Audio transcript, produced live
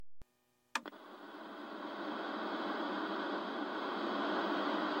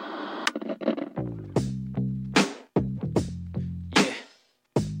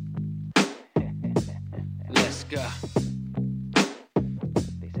go.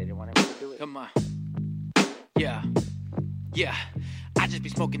 They said they wanted me to do it. Come on. Yeah. Yeah. I just be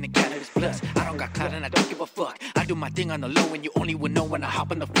smoking the cannabis plus. I don't got clout and I don't give a fuck. I do my thing on the low and you only would know when I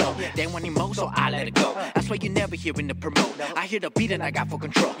hop on the flow. They want any more, so I let it go. That's why you never hearing the promote. I hear the beat and I got full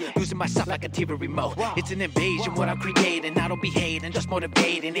control. Losing myself like a TV remote. It's an invasion what I'm creating. I don't be hating, just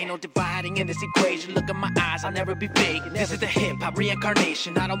motivating. Ain't no dividing in this equation. Look at my eyes, I'll never be fake. This is the hip-hop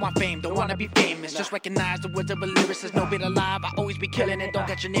reincarnation. I don't want fame, don't wanna be famous. Just recognize the words of a lyricist. No bit alive, I always be killing it. Don't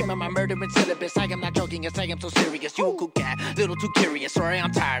got your name on my murdering syllabus. I am not joking, yes I am so serious. You a cool cat, little too curious. Sorry,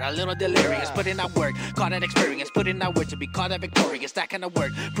 I'm tired, a little delirious. Put in that work, call that experience. Put in that work to be called that victorious. That kind of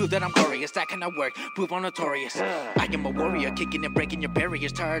work, prove that I'm glorious. That kind of work, prove I'm notorious. I am a warrior, kicking and breaking your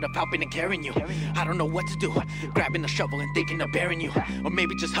barriers. Tired of helping and carrying you. I don't know what to do. Grabbing a shovel and thinking of burying you. Or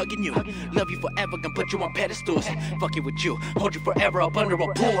maybe just hugging you. Love you forever, gonna put you on pedestals. Fuck it with you, hold you forever up under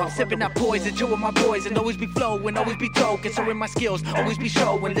a pool. I'm sipping that poison, chill with my boys. And always be flowing, always be told. Considering my skills, always be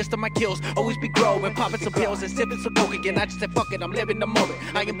showing. List of my kills, always be growing. Popping some pills and sipping some coke again. I just said fuck it, I'm living the moment.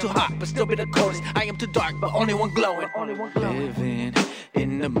 I am too hot, but still be the coldest. I am too dark, but only one glowing. Living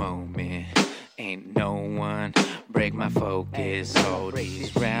in the moment. Ain't no one break my focus. All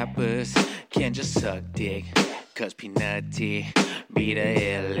these rappers can just suck dick. Cause P Nutty be the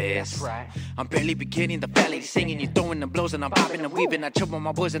illest. I'm barely beginning the valley singing. You throwing the blows and I'm popping and weaving. I chill with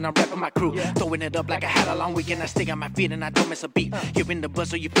my boys and I'm rapping my crew. Throwing it up like I had a long weekend. I stay on my feet and I don't miss a beat. Hearing the buzz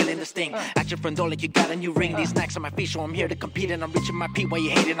so you feeling the sting. At your front door like you got a new ring. These snacks on my feet so I'm here to compete. And I'm reaching my peak while you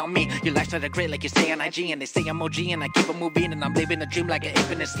hating on me. Your lifestyle are great like you say on IG. And they say I'm OG and I keep it moving. And I'm living a dream like an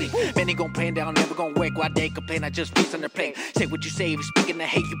infinite sleep. Many gon' play down, never gon' wake. While they complain, I just feast on their plate. Say what you say if you speaking the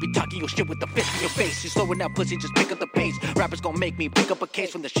hate. You be talking your shit with the fist in your face. You slowing up pussy, just pick up the pace. Rappers gon' make me pick up a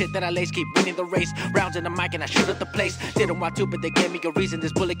case from the shit that I lace. Keep winning the race. Rounds in the mic and I shoot at the place. They don't want to, but they gave me a reason.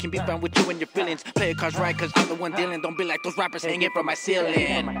 This bullet can be found with you and your feelings. Play your cards right, cause I'm the one dealing. Don't be like those rappers hanging from my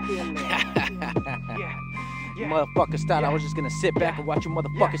ceiling. You motherfuckers thought I was just gonna sit back and watch you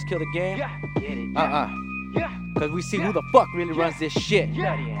motherfuckers kill the game? Cause we see who the fuck really runs this shit.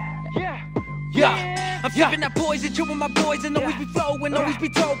 Yeah, I'm sipping that poison, chill with my boys, and always be flowing, always be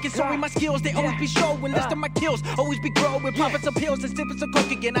told. Considering my skills, they always be showing. List of my kills, always be growing. Popping some pills and sipping some coke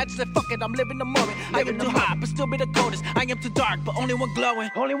again. I just said fuck it, I'm living the moment. I am too hot, but still be the coldest. I am too dark, but only one glowing.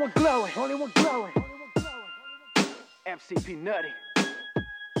 Only one glowing, only one glowing. MC P Nutty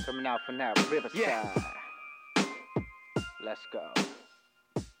coming out from that Riverside. Yeah. Let's go.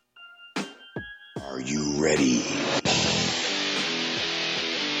 Are you ready?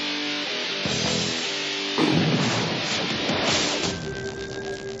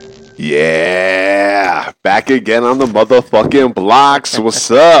 Yeah, back again on the motherfucking blocks.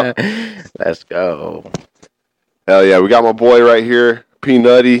 What's up? Let's go. Hell yeah, we got my boy right here, P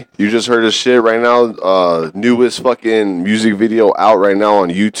Nutty. You just heard his shit right now. Newest fucking music video out right now on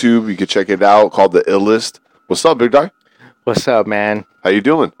YouTube. You can check it out, called The Illest. What's up, big dog? What's up, man? How you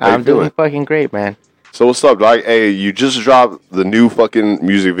doing? I'm doing fucking great, man. So what's up, dog? Hey, you just dropped the new fucking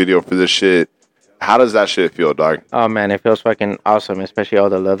music video for this shit. How does that shit feel, dog? Oh, man, it feels fucking awesome, especially all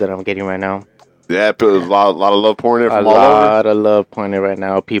the love that I'm getting right now. Yeah, a lot of love pouring in from all over? A lot of love pouring in right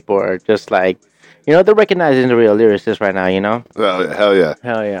now. People are just like, you know, they're recognizing the real lyricists right now, you know? Hell yeah.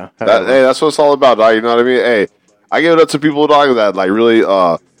 Hell yeah. Hey, that's what it's all about, dog. You know what I mean? Hey, I give it up to people, dog, that, like, really,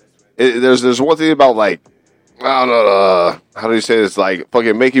 there's one thing about, like, I don't know, how do you say this? Like,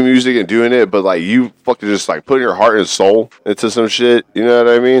 fucking making music and doing it, but, like, you fucking just, like, putting your heart and soul into some shit, you know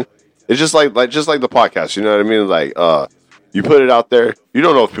what I mean? It's just like the podcast, you know what I mean? Like, you put it out there, you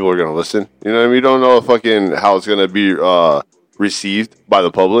don't know if people are gonna listen, you know what I mean? You don't know fucking how it's gonna be received by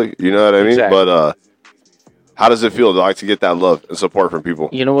the public, you know what I mean? Exactly. But how does it feel, dog, to get that love and support from people?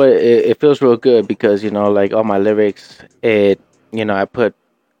 You know what? It feels real good because, you know, like all my lyrics, I put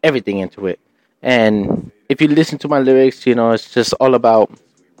everything into it. And if you listen to my lyrics, you know, it's just all about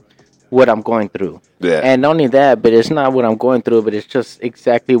what I'm going through. Yeah. And not only that, but it's not what I'm going through, but it's just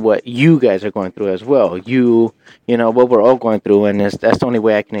exactly what you guys are going through as well. You know, what we're all going through, and that's the only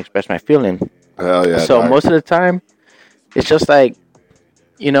way I can express my feeling. Hell yeah. So most of the time, it's just like,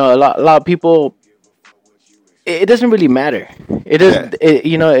 you know, a lot of people, it doesn't really matter. It doesn't,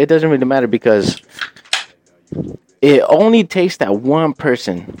 it doesn't really matter because it only takes that one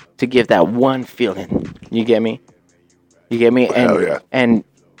person to give that one feeling. You get me? And, hell yeah. And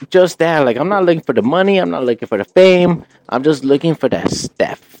just that, like, I'm not looking for the money. I'm not looking for the fame. I'm just looking for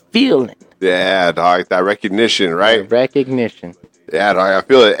that feeling. Yeah, dog, that recognition, right? Recognition. Yeah, dog, I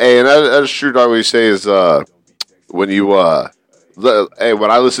feel it. Hey, and that's true, dog, what you say is, when you, when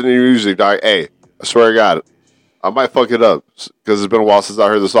I listen to your music, dog, hey, I swear to God, I might fuck it up because it's been a while since I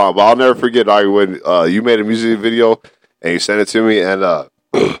heard the song. But I'll never forget, dog, when you made a music video and you sent it to me, and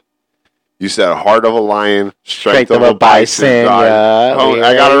you said "Heart of a Lion, Strength of a Bison." Yeah,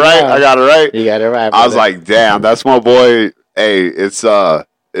 I got it right. I got it right. You got it right. I was like, damn, that's my boy. Hey, it's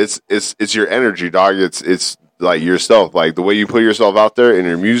your energy, dog. It's like yourself, like the way you put yourself out there in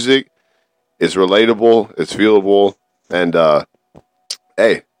your music. It's relatable. It's feelable, and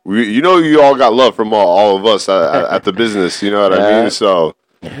hey, you all got love from all of us at the business. You know what I mean? So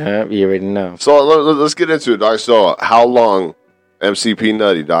yeah, you already know. So let's get into it, dog. So how long, MC P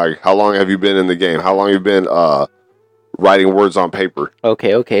Nutty, dog? How long have you been in the game? How long have you been writing words on paper?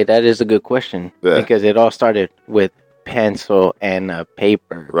 Okay, that is a good question because it all started with pencil and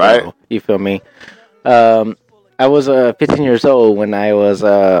paper, right? Bro. You feel me? I was 15 years old when I was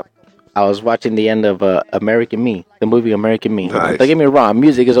watching the end of American Me, the movie American Me. Nice. Don't get me wrong,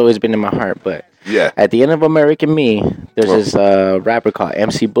 music has always been in my heart, but at the end of American Me, there's this rapper called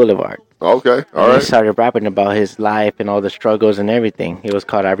MC Boulevard. Okay, all right. He started rapping about his life and all the struggles and everything. It was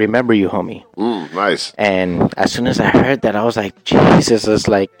called "I Remember You, Homie." Nice. And as soon as I heard that, I was like, Jesus, it's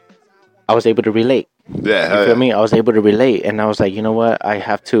like I was able to relate. Yeah, you feel me? I was able to relate, and I was like, you know what? I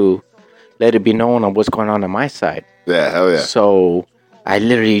have to let it be known on what's going on my side. Yeah, hell yeah. So I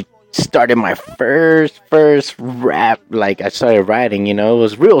literally started my first rap. Like I started writing, it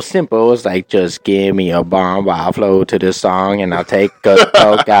was real simple. It was like, just give me a bomb while I flow to this song, and I'll take a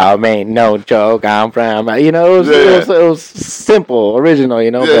coke out. Ain't no joke. I'm from, it was simple, original,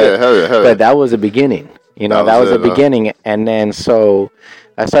 Yeah, hell yeah. But that was the beginning. That was the beginning, and then so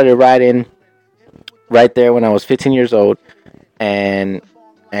I started writing right there when I was 15 years old, and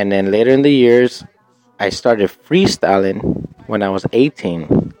then later in the years, I started freestyling when I was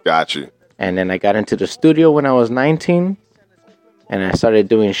 18. Got you. And then I got into the studio when I was 19. And I started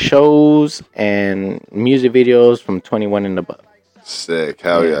doing shows and music videos from 21 and above. Sick.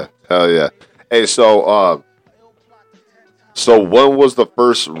 Hell yeah. Hell yeah. Hey, so when was the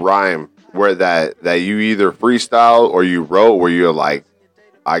first rhyme where that you either freestyle or you wrote where you're like,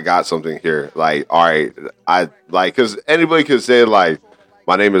 I got something here? Like, all right, because anybody could say, like,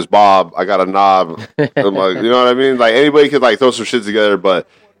 my name is Bob, I got a knob. I'm like, you know what I mean? Like, anybody could, like, throw some shit together, but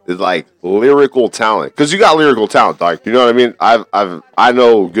it's, like, lyrical talent. Because you got lyrical talent, like, you know what I mean? I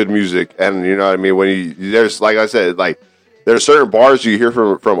know good music, and you know what I mean? When there's, like I said, like, there's certain bars you hear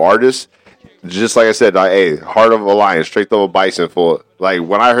from artists, just like I said, like, hey, Heart of a Lion, Strength of a Bison, full. Like,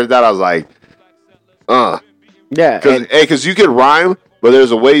 when I heard that, I was like, Yeah. Because you can rhyme, but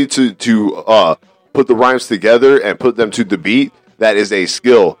there's a way to put the rhymes together and put them to the beat. That is a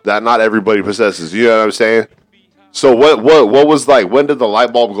skill that not everybody possesses. You know what I'm saying? So what was like? When did the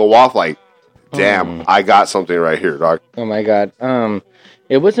light bulb go off? Like, damn, I got something right here, dog. Oh my god.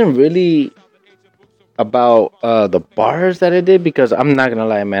 It wasn't really about the bars that I did, because I'm not gonna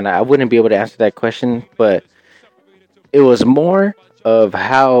lie, man, I wouldn't be able to answer that question. But it was more of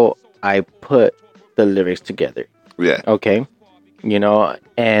how I put the lyrics together. Yeah. Okay.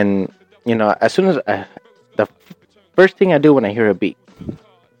 And as soon as the first thing I do when I hear a beat,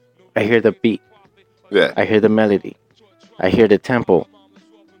 I hear the beat. Yeah. I hear the melody. I hear the tempo.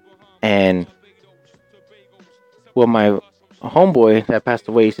 And my homeboy that passed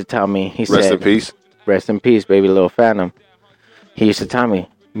away used to tell me, he said, rest in peace. Rest in peace, baby, little Phantom. He used to tell me,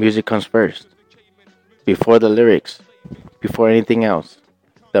 music comes first. Before the lyrics. Before anything else.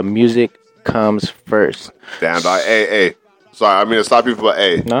 The music comes first. Damn, dog. Hey. Sorry, I mean to stop you, but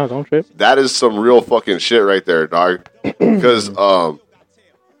hey. No, don't trip. That is some real fucking shit right there, dog. Because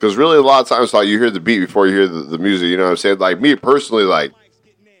really a lot of times, like, you hear the beat before you hear the music, you know what I'm saying? Like, me personally, like,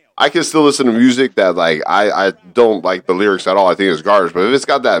 I can still listen to music that, like, I don't like the lyrics at all. I think it's garbage. But if it's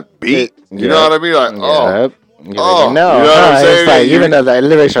got that beat, you know what I mean? Like, You know what I'm saying? It's like, even though the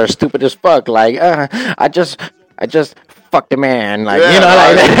lyrics are stupid as fuck, like, I just fuck the man, like, like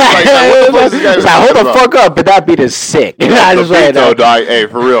it's like, hold the fuck up, but that beat is sick. I just beat, though, dog. Hey,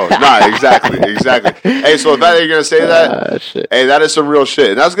 for real. Nah, exactly. Hey, so if that you're gonna say that, hey, that is some real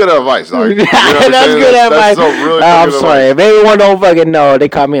shit. And that's good advice, dog. You know that's good advice. Really I'm sorry. If anyone don't fucking know, they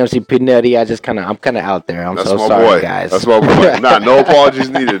call me MC P Nutty. I'm kind of out there. I'm so sorry, guys. That's my boy. Nah, no apologies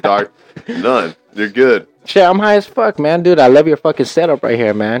needed, dog. None. You're good. Shit, I'm high as fuck, man. Dude, I love your fucking setup right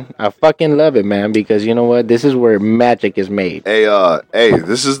here, man. I fucking love it, man, because you know what? This is where magic is made. Hey,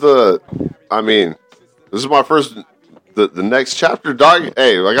 this is my first, the next chapter, dog.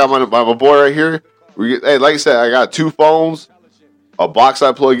 Hey, I got my boy right here. Hey, like I said, I got 2 phones, a box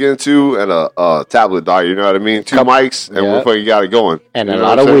I plug into, and a tablet, dog. You know what I mean? 2 mics, and we fucking got it going. And a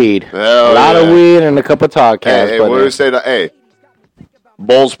lot of weed. A lot of weed and a couple of talk cats. Hey, what do we say? Hey,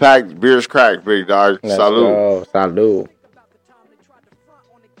 Bowls packed, beers cracked, big dog. Let's Salud. go. Salud.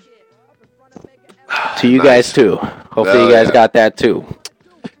 To you guys too. Hopefully you guys got that too.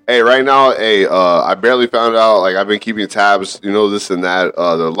 Hey, right now, I barely found out. Like, I've been keeping tabs, this and that. There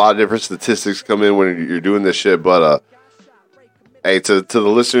are a lot of different statistics come in when you're doing this shit. But, hey, to the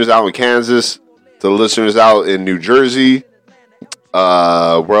listeners out in Kansas, to the listeners out in New Jersey,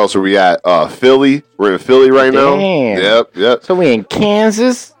 where else are we at? Philly. We're in Philly right now. Yep. So we in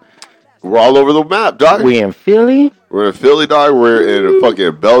Kansas. We're all over the map, dog. We in Philly. We're in Philly, dog. We're in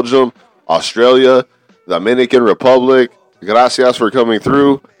fucking Belgium, Australia, Dominican Republic. Gracias for coming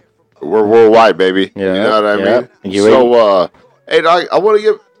through. We're worldwide, baby. Yeah, you know what I mean? Hey, dog, I want to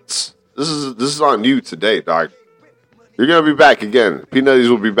give... This is on you today, dog. You're going to be back again. P Nutties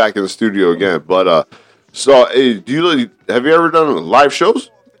will be back in the studio again. But, hey, have you ever done live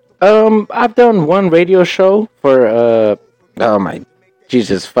shows? I've done one radio show for, oh my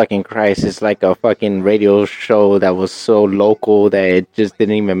Jesus fucking Christ. It's like a fucking radio show that was so local that it just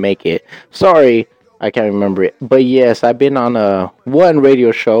didn't even make it. Sorry. I can't remember it. But yes, I've been on one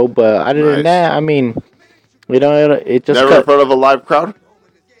radio show, but other than that, I mean, it just... Never in front of a live crowd?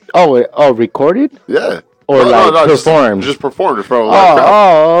 Oh, recorded? Yeah. Or performed? Just performed in front of a live crowd.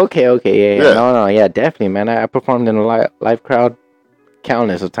 Oh, okay. Yeah. No, definitely, man. I performed in a live crowd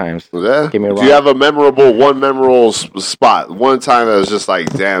countless of times. Yeah? Get me wrong. Do you have one memorable spot? One time that was just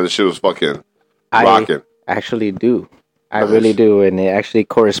like, damn, this shit was fucking rocking. I actually do. I really do, and it actually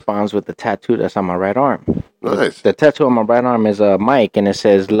corresponds with the tattoo that's on my right arm. Nice. The tattoo on my right arm is a mic, and it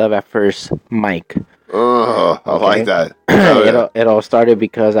says "Love at First Mic." Oh, I like that. It all started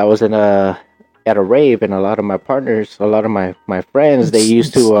because I was at a rave, and a lot of my partners, a lot of my friends, they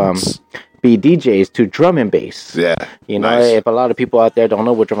used to be DJs to drum and bass. Yeah. If a lot of people out there don't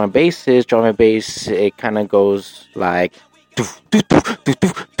know what drum and bass is, drum and bass, it kind of goes like...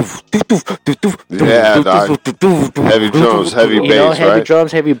 Yeah, dog. Heavy drums, heavy bass, heavy right?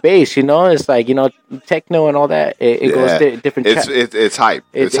 drums, heavy bass. It's like techno and all that. It goes different. It's hype.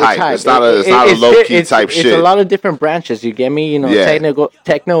 It's hype. hype. It's not a low key type shit. It's a lot of different branches. You get me?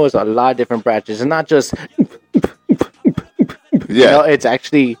 Techno is a lot of different branches, and not just. It's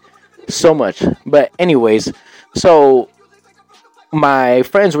actually so much. But anyways, so my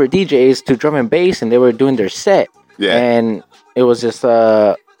friends were DJs to drum and bass, and they were doing their set. Yeah. And it was this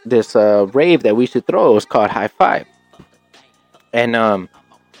rave that we used to throw. It was called High Five. And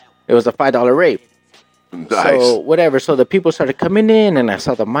it was a $5 rave. Nice. So whatever. So the people started coming in, and I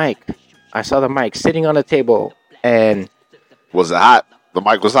saw the mic. Sitting on the table, and was it hot? The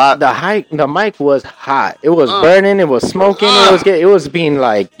mic was hot. The mic was hot. It was burning. It was smoking. It was being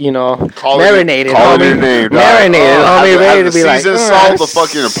like marinated. Calling your name. Marinated. Homie, ready to be like seasoned salt, the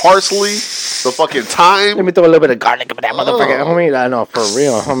fucking parsley, the fucking thyme. Let me throw a little bit of garlic in that motherfucker, homie. I know, for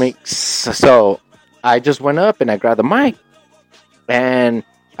real, homie. So I just went up and I grabbed the mic, and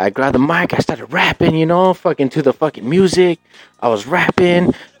I started rapping, fucking to the fucking music. I was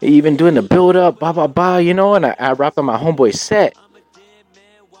rapping, even doing the build up, and I rapped on my homeboy's set.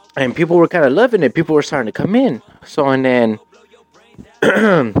 And people were kind of loving it. People were starting to come in. So, and then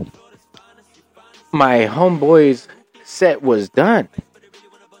my homeboy's set was done.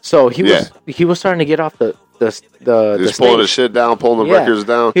 So he was starting to get off the Just pulling the shit down, pulling the records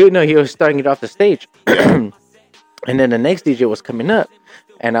down. He was starting to get off the stage. And then the next DJ was coming up.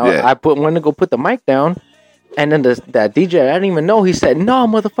 And I went to go put the mic down. And then that DJ, I didn't even know, he said, "No,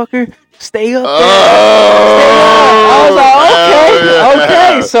 motherfucker, stay up there." I was like,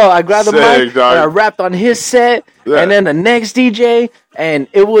 okay. So I grabbed the mic, and I rapped on his set. And then the next DJ, and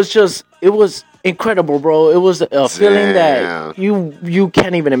it was incredible, bro. It was a feeling that you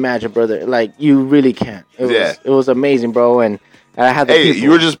can't even imagine, brother. Like, you really can't. It was amazing, bro. And I had you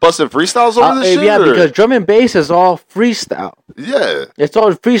were just busting freestyles over this shit? Yeah, because drum and bass is all freestyle. Yeah. It's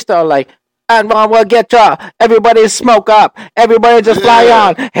all freestyle, like, and we'll get y'all. Everybody smoke up. Everybody just fly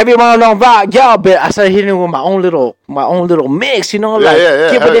on. Everyone on rock, y'all. But I started hitting with my own little mix, give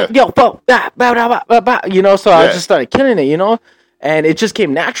it yo, So I just started killing it, and it just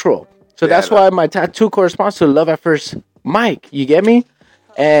came natural. So that's why my tattoo corresponds to Love at First Mic. You get me?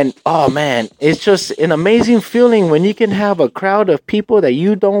 And oh man, it's just an amazing feeling when you can have a crowd of people that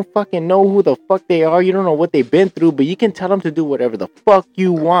you don't fucking know who the fuck they are. You don't know what they've been through, but you can tell them to do whatever the fuck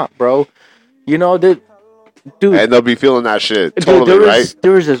you want, bro. Dude. And they'll be feeling that shit. Totally, right?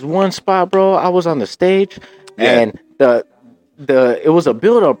 There was this one spot, bro. I was on the stage, and the it was a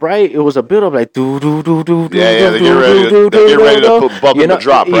build up, right? It was a build up like do do do do do. Yeah, they get ready to bump in the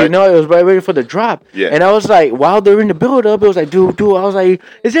drop, right? You know, it was right ready for the drop. Yeah. And I was like, while they're in the build up, it was like do do. I was like,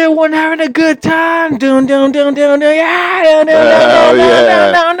 is everyone having a good time? Doom doom doom doom doom. Yeah.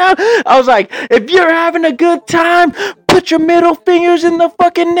 I was like, if you're having a good time, put your middle fingers in the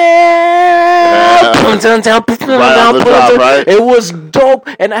fucking air. Right? It was dope,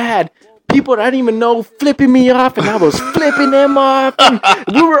 and I had people that I didn't even know flipping me off, and I was flipping them off, and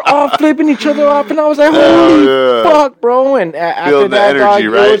we were all flipping each other off, and I was like, holy fuck, bro. And after that, energy,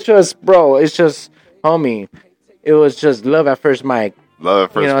 dog, right? it was just, bro, it's just, homie, it was just love at first mic. Love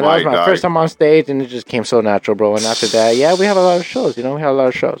at first mic, that was my first time on stage, and it just came so natural, bro. And after that, yeah, we have a lot of shows, we have a lot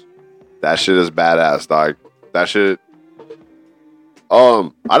of shows. That shit is badass, dog. That shit. I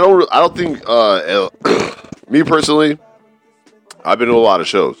don't think, me personally, I've been to a lot of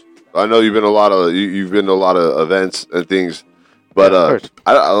shows. I know you've been to you've been to a lot of events and things, but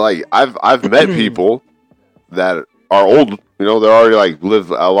I've met people that are old. They're already like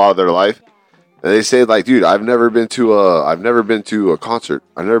lived a lot of their life, and they say like, dude, I've never been to a concert.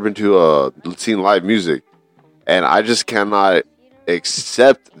 I've never been to seen live music, and I just cannot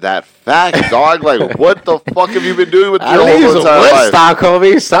accept that fact, dog. Like, what the fuck have you been doing with your whole entire life? Woodstock,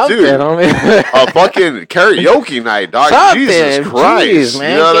 homie, something, dude, homie. A fucking karaoke night, dog. Something. Jesus Christ, jeez,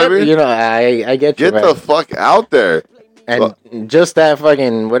 man. You know what I mean? I get you. Get the fuck out there. And just that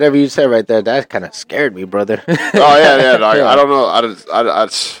fucking whatever you said right there, that kind of scared me, brother. Oh yeah, dog. I don't know. I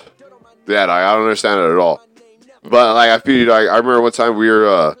dog, I don't understand it at all. But like, I feel you, dog. I remember one time we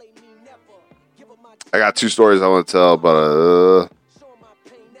were. I got two stories I want to tell, but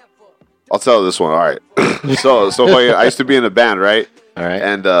I'll tell this one. All right. so I used to be in a band, right? All right.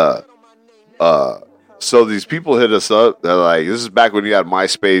 And so these people hit us up. They're like, this is back when you had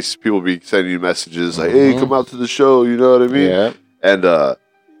MySpace. People be sending you messages like, "Hey, come out to the show." You know what I mean? Yeah. And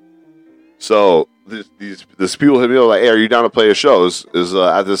so these people hit me up like, "Hey, are you down to play a show?" Is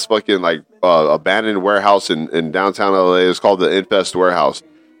at this fucking like abandoned warehouse in downtown LA. It's called the Infest Warehouse.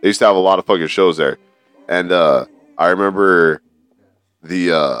 They used to have a lot of fucking shows there. And I remember they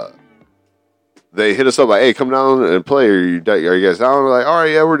hit us up like, "Hey, come down and play. Are you guys down?" We're like, "All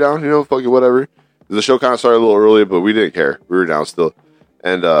right, yeah, we're down. Fucking whatever." The show kind of started a little early, but we didn't care. We were down still.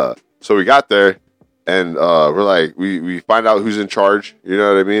 And so we got there, and we're like, we find out who's in charge. You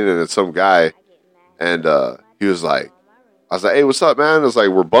know what I mean? And it's some guy. And he was like, I was like, "Hey, what's up, man?" I was like,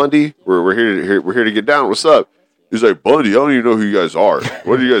 "We're Bundy. We're here to get down. What's up?" He's like, "Bundy, I don't even know who you guys are.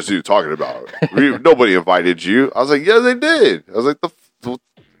 What are you guys talking about? Nobody invited you." I was like, "Yeah, they did." I was like,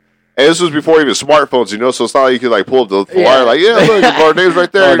 and this was before even smartphones, so it's not like you could like pull up the flyer, like, "Yeah, look, our name's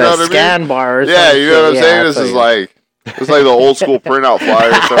right there." Or you know what I mean? Scan bar. Yeah, you know what I'm saying? This is like, it's like the old school printout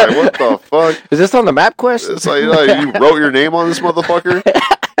flyer. So like, what the fuck? Is this on the MapQuest? It's like, you wrote your name on this motherfucker.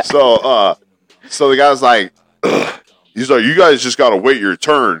 So the guy's like, he's like, "You guys just gotta wait your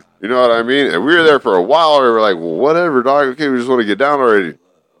turn." You know what I mean? And we were there for a while. And we were like, "Well, whatever, dog. Okay, we just want to get down already."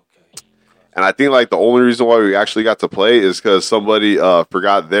 And I think like the only reason why we actually got to play is because somebody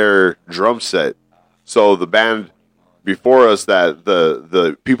forgot their drum set. So the band before us, that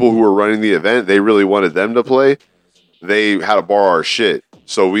the people who were running the event, they really wanted them to play. They had to borrow our shit.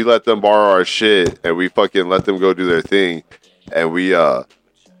 So we let them borrow our shit, and we fucking let them go do their thing. And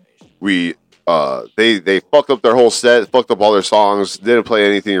they fucked up their whole set, fucked up all their songs, didn't play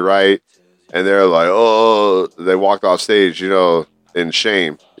anything right, and they're like, "Oh," they walked off stage, in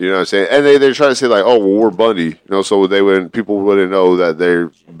shame, you know what I'm saying? And they're trying to say like, "Oh, well, we're Bundy," so people wouldn't know that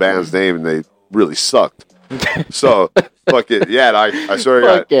their band's name, and they really sucked. So fuck it, yeah, I swear to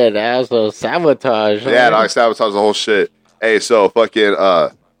God, fucking asshole, sabotage. Yeah, I sabotaged the whole shit. Hey, so fucking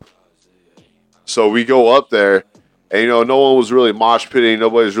so we go up there, and no one was really mosh pitting,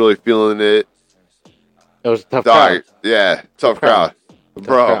 nobody's really feeling it. It was a tough crowd. Yeah, tough crowd. Bro.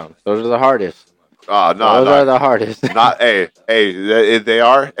 Crowd. Those are the hardest. No, those are the hardest. They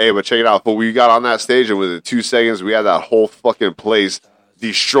are. Hey, but check it out. But we got on that stage, and within 2 seconds, we had that whole fucking place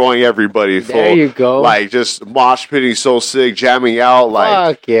destroying everybody. There you go. Like, just mosh pitting so sick, jamming out.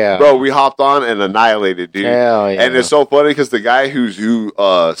 Like, fuck yeah. Bro, we hopped on and annihilated, dude. Hell yeah. And it's so funny because the guy who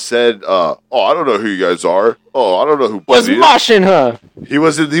said, "Oh, I don't know who you guys are. Oh, I don't know who was moshing her." He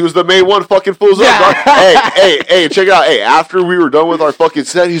was the main one fucking fools up. Hey, check it out. Hey, after we were done with our fucking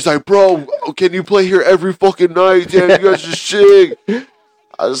set, he's like, "Bro, can you play here every fucking night? Damn, you guys are sick."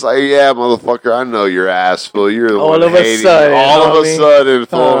 I was like, "Yeah, motherfucker, I know your ass, fool. You're the one hating all of a sudden,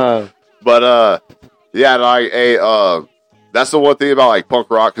 fool." But yeah, like, hey, that's the one thing about like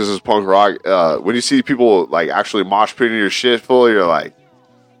punk rock, because it's punk rock. When you see people like actually mosh pitting your shit, fool, you're like,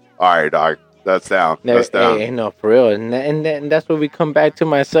 "All right, dog. That's down. Never, That's down. hey, no, for real. And that's what we come back to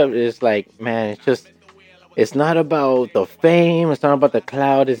myself. It's like, man, it's not about the fame. It's not about the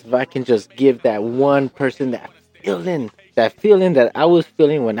cloud. It's if I can just give that one person that feeling that I was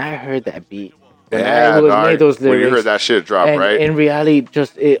feeling when I heard that beat. When I made those lyrics. When you heard that shit drop, and right? In reality,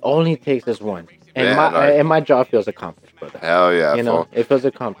 it only takes us one. And my job feels accomplished, brother. Hell yeah. You know, it feels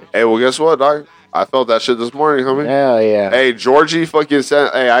accomplished. Hey, well, guess what, dog? I felt that shit this morning, homie. Hell yeah. Hey, Georgie fucking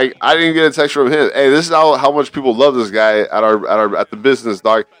sent. Hey, I didn't get a text from him. Hey, this is how much people love this guy at the business,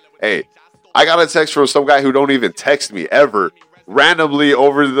 dog. Hey, I got a text from some guy who don't even text me ever. Randomly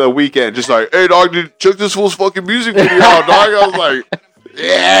over the weekend, just like, hey, dog, dude, check this fool's fucking music video out, dog. I was like,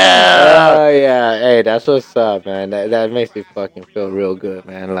 yeah. Oh yeah. Hey, that's what's up, man. That makes me fucking feel real good,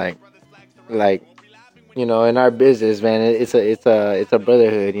 man. Like, you know, in our business, man, it's a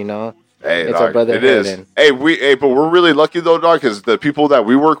brotherhood, you know. Hey, it's dog, a brotherhood. it is. But we're really lucky though, dog, because the people that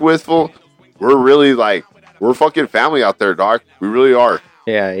we work with, fool, we're really we're fucking family out there, dog. We really are.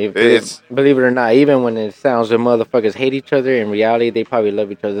 Yeah, believe it or not, even when it sounds like motherfuckers hate each other, in reality, they probably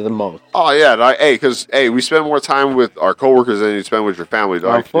love each other the most. Oh, yeah. Dog. Hey, because, we spend more time with our coworkers than you spend with your family,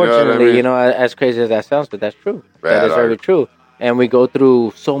 dog. Unfortunately, you know, as crazy as that sounds, but that's true. That is very true. And we go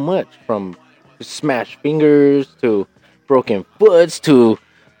through so much, from smashed fingers to broken foots to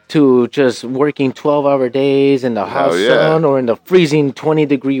just working 12-hour days in the hot sun or in the freezing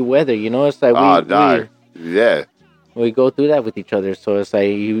 20-degree weather. You know, it's like we go through that with each other, so it's like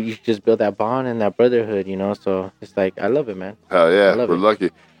you just build that bond and that brotherhood, you know. So it's like I love it, man. Hell yeah, we're lucky.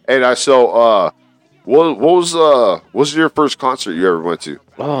 And what was your first concert you ever went to?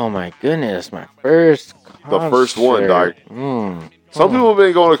 Oh my goodness, my first concert. The first one, dog. Some people have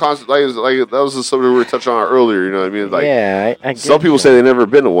been going to concerts like that was the subject we were touching on earlier. You know what I mean? Like, yeah, I some people say they've never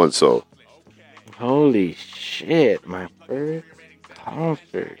been to one. So, holy shit, my first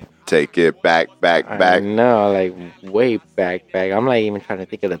concert. Take it back. No, like way back. I'm like even trying to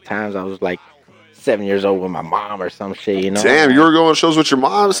think of the times I was like 7 years old with my mom or some shit, you know. Damn, you were going to shows with your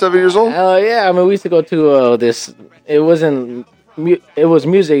mom at 7 years old? Oh yeah, I mean we used to go to this. It was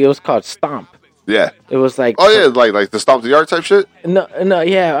music. It was called Stomp. Yeah. It was like like the Stomp the Yard type shit. No,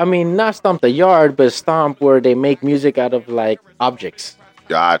 yeah. I mean not Stomp the Yard, but Stomp where they make music out of like objects.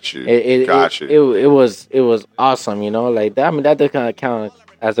 Got you. It was awesome, you know, like that. I mean that doesn't kind of count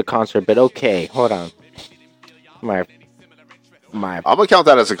as a concert, but okay, hold on. I'm gonna count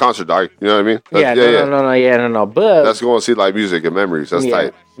that as a concert, dog. You know what I mean? No. But that's going to see live music and memories. That's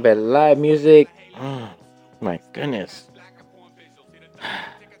tight. But live music, my goodness,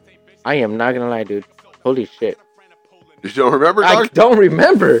 I am not gonna lie, dude. Holy shit. You don't remember, dog? I don't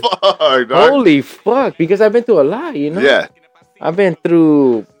remember. Fuck, dog. Holy fuck, because I've been through a lot, you know. Yeah. I've been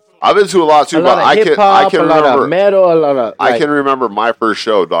through a lot too, but I can remember lot of metal, a lot of. I can remember my first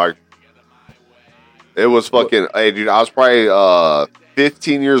show, dog. It was fucking. Hey, dude, I was probably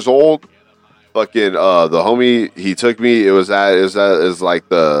 15 years old. Fucking the homie, he took me. It was like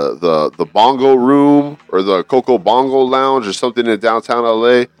the bongo room or the Coco Bongo Lounge or something in downtown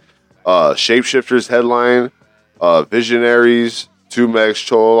LA. Shapeshifters headline, Visionaries, Tumex,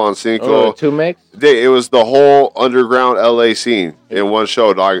 Chol on Cinco. Oh, Tumex? It was the whole underground LA scene in one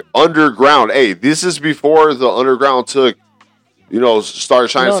show, dog. Underground. Hey, this is before the underground started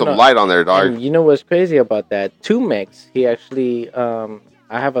shining some light on there, dog. And you know what's crazy about that? Tumex, he actually,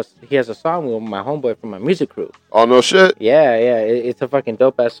 he has a song with my homeboy from my music crew. Oh, no shit? Yeah. It's a fucking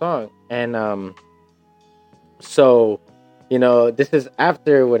dope-ass song. And, so, you know, this is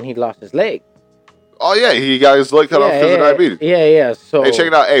after when he lost his leg. Oh, yeah, he got his leg cut off because of diabetes. Yeah. So, hey, check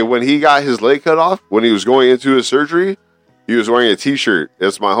it out. Hey, when he got his leg cut off, when he was going into his surgery, he was wearing a T-shirt.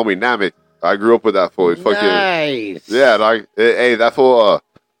 It's my homie Namek. I grew up with that fool. He's fucking nice. Yeah, dog. Hey, that fool.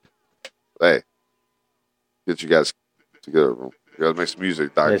 Hey, get you guys together. You gotta make some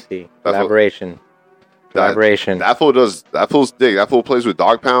music, dog. Let's see. Collaboration. That fool does. That fool's dig. That fool plays with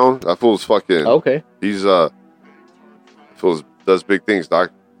Dog Pound. That fool's fucking. Okay. He's fool does big things, dog.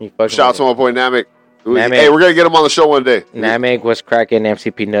 Shout out to my boy Namek. Namek. Hey, we're gonna get him on the show one day. Namek was cracking.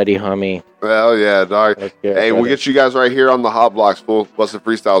 MC P Nutty, homie. Hell yeah, dog. Hey, we'll get you guys right here on the Hot Blocks, fool. Busting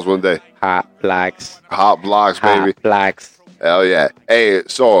freestyles one day. Hot Blocks, baby. Hot Blocks. Hell yeah. Hey,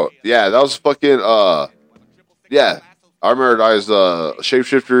 so yeah, that was fucking yeah. I remember guys,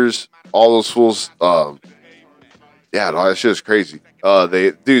 Shapeshifters, all those fools. Yeah, no, that shit is crazy.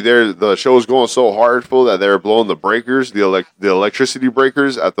 The show was going so hard, fool, that they were blowing the breakers, the electricity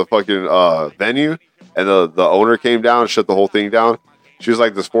breakers at the fucking venue, and the owner came down and shut the whole thing down. She was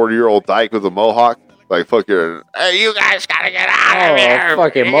like this 40-year-old dyke with a mohawk, like fucking, hey, you guys gotta get out of here.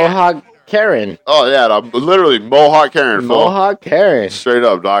 Fucking mohawk Karen. Oh yeah, literally Mohawk Karen. Mohawk Karen. Straight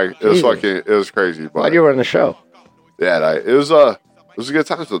up, dog. It was it was crazy. Why do you run the show? Yeah, it was a good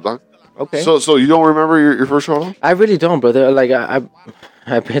time, so dog. Okay. So you don't remember your first show? I really don't, brother. Like I've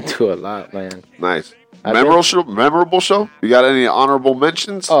been to a lot, man. Nice. Memorable show? You got any honorable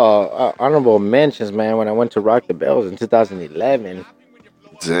mentions? Oh, honorable mentions, man. When I went to Rock the Bells in 2011.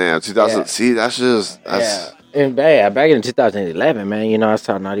 Damn, 2000. Yeah. See, that's yeah. And back in 2011, man. You know, I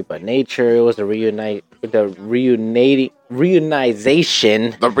saw Naughty by Nature. It was the reunitization. The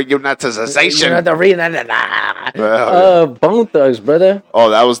reunitization. Bone Thugs, brother. Oh,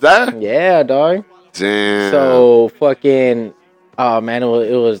 that was that? Yeah, dog. Damn. So fucking. Oh man, it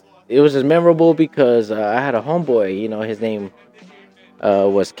was just memorable because I had a homeboy. You know, his name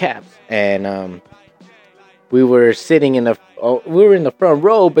was Caps, and we were sitting in the front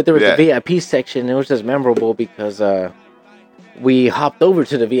row, but there was a VIP section. It was just memorable because we hopped over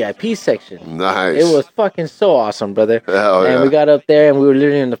to the VIP section. Nice. It was fucking so awesome, brother. Hell and we got up there, and we were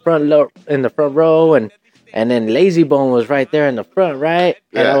literally in the front row, and then Lazy Bone was right there in the front, right?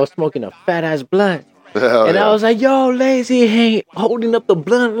 And I was smoking a fat ass blunt. I was like, yo, Lazy ain't holding up the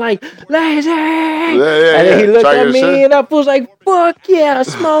blunt like, Lazy! And then he looked at me, and I was like, fuck yeah,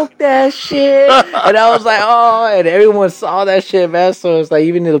 smoke that shit. And I was like, oh, and everyone saw that shit, man. So it's like,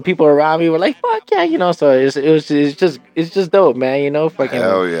 even the people around me were like, fuck yeah, you know. So it's just dope, man, you know. Fucking,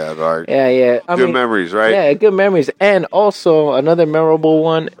 hell yeah, dog. Yeah. Good memories, right? Yeah, good memories. And also, another memorable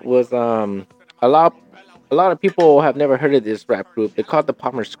one was a lot of people have never heard of this rap group. They're called the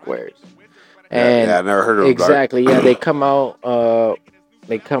Palmer Squares. And I never heard of them. Exactly. Yeah, they come out.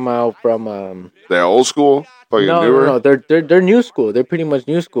 From. They're old school. No. They're new school. They're pretty much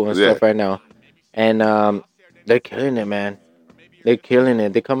new school and stuff right now, and they're killing it, man. They're killing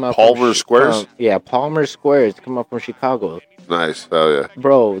it. They come out. Palmer Squares. Palmer Squares. Come out from Chicago. Nice. Hell yeah,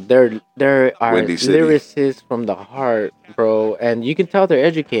 bro. They're lyricists from the heart, bro, and you can tell they're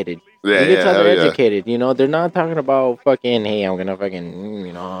educated. Yeah, you can tell they're educated. You know, they're not talking about fucking, hey, I'm gonna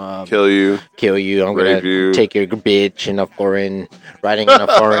fucking, kill you. I'm gonna take your bitch in a foreign, writing in a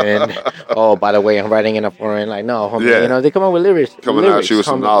foreign. Oh, by the way, I'm writing in a foreign. Like, no, homie. Yeah. You know, they come up with lyrics. Coming at you with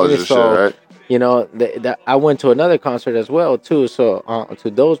some knowledge and shit, right? You know, I went to another concert as well, too. So, to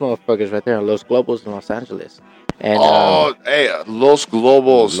those motherfuckers right there in Los Globos in Los Angeles. And, Los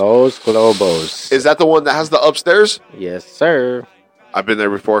Globos. Los Globos. Is that the one that has the upstairs? Yes, sir. I've been there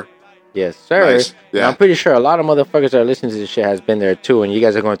before. Yes, sir. Nice. Yeah. And I'm pretty sure a lot of motherfuckers that are listening to this shit has been there too, and you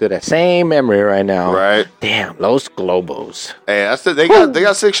guys are going through that same memory right now. Right. Damn, Los Globos. Hey, they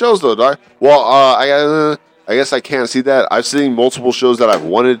got 6 shows though, dog. Well, I guess I can't see that. I've seen multiple shows that I've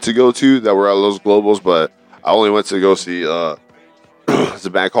wanted to go to that were at Los Globos, but I only went to go see it's a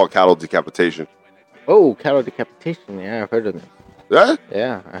band called Cattle Decapitation. Oh, Cattle Decapitation. Yeah, I've heard of them. Yeah?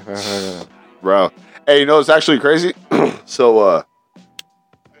 Yeah, I've heard of them. Bro. Hey, you know, it's actually crazy. So,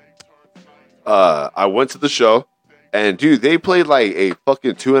 I went to the show, and dude, they played like a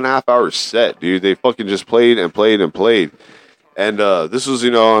fucking 2.5 hour set, dude. They fucking just played and played and played. And this was,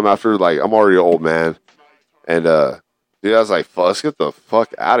 I'm already an old man. And dude, I was like, fuck, let's get the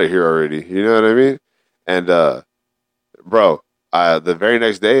fuck out of here already. You know what I mean? And bro, the very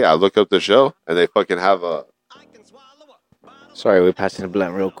next day, I look up the show, and they fucking have a. Sorry, we're passing the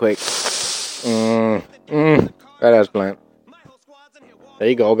blunt real quick. That was blunt. There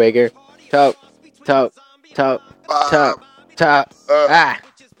you go, Baker. Top.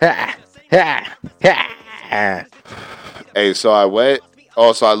 Hey, so I went.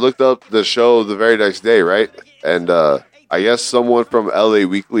 So I looked up the show the very next day, right? And I guess someone from LA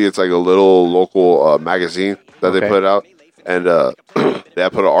Weekly, it's like a little local magazine that they put out, and they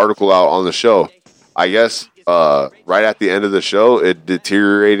put an article out on the show. I guess right at the end of the show, it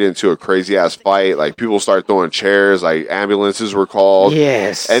deteriorated into a crazy ass fight. Like, people started throwing chairs, like ambulances were called.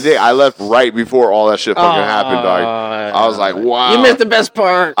 Yes. And I left right before all that shit fucking happened, dog. I was like, wow. You missed the best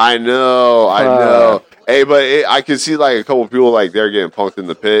part. I know. Hey, but I could see like a couple people like they're getting punked in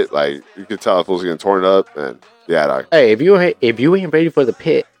the pit. Like, you could tell if it was getting torn up, and yeah, dog. Hey, if you ain't ready for the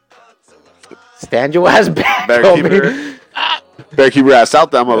pit, stand your ass back. Better keep your ass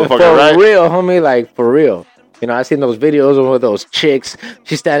out that motherfucker, right? For real, homie, like for real. You know, I seen those videos of those chicks.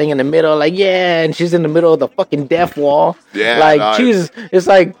 She's standing in the middle, like, yeah, and she's in the middle of the fucking death wall. Yeah, like, Jesus, it's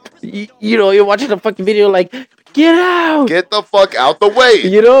like, you're watching the fucking video, like, get out, get the fuck out the way.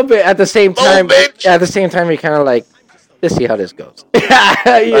 You know, but at the same time, you're kind of like, let's see how this goes. It's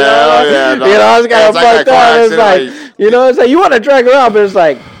kind of fucked up. It's like, it's like you want to drag her out, but it's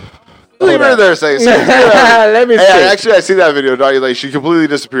like. Leave her there, say. Let me see. Actually, I see that video, dog. Like, she completely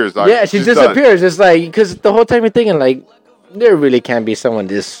disappears, dog. Yeah, she disappears. Done. It's like, because the whole time you're thinking, like, there really can't be someone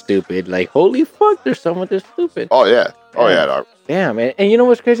this stupid. Like, holy fuck, there's someone this stupid. Oh yeah, dog. Damn, man. And you know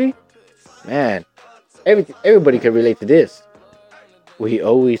what's crazy? Man, everybody can relate to this. We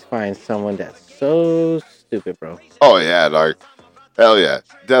always find someone that's so stupid, bro. Oh yeah, dog. Hell yeah,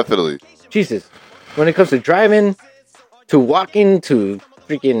 definitely. Jesus, when it comes to driving, to walking, to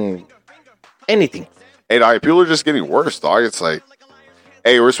freaking anything. Hey, dog, people are just getting worse, dog. It's like,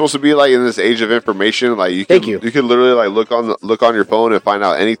 hey, we're supposed to be like in this age of information. Like you can literally like look on your phone and find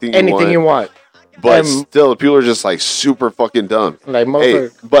out anything you want. But still, people are just like super fucking dumb. Like, hey,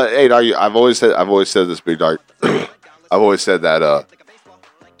 but hey, dog, I've always said this, big dog. I've always said that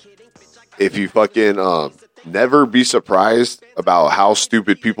if you fucking never be surprised about how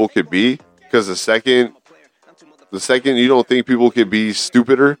stupid people could be, because the second you don't think people could be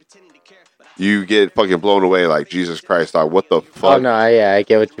stupider, you get fucking blown away. Like, Jesus Christ, dog, what the fuck? Oh no, yeah, I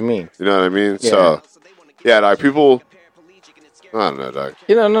get what you mean. You know what I mean? Yeah. So, yeah, dog, people. I don't know, dog.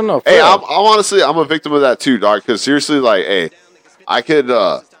 No. Hey, I'm honestly, I'm a victim of that too, dog. Because seriously, like, hey, I could.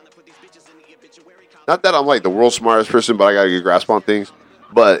 Not that I'm like the world's smartest person, but I got a good grasp on things.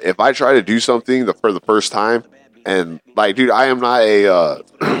 But if I try to do something for the first time, and like, dude, I am not a.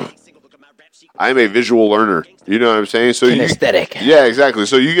 I am a visual learner. You know what I'm saying? So aesthetic. Yeah, exactly.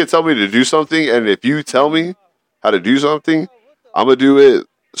 So you can tell me to do something, and if you tell me how to do something, I'm gonna do it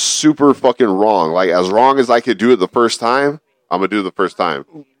super fucking wrong. Like, as wrong as I could do it the first time, I'm gonna do it the first time.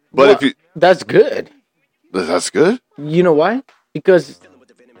 But if you, that's good. That's good. You know why? Because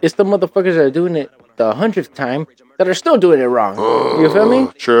it's the motherfuckers that are doing it the 100th time that are still doing it wrong. You feel me?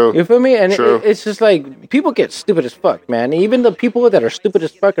 True. You feel me? And it's just like, people get stupid as fuck, man. Even the people that are stupid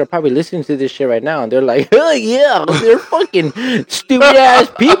as fuck are probably listening to this shit right now, and they're like, oh yeah, they're fucking stupid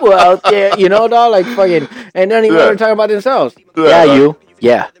ass people out there, you know, dog? Like, fucking, and then even talking about themselves. Yeah,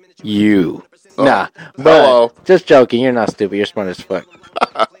 you. Oh. Nah, but just joking. You're not stupid. You're smart as fuck.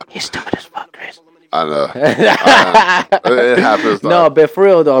 You're stupid as fuck, Chris. I know. It happens. No, but for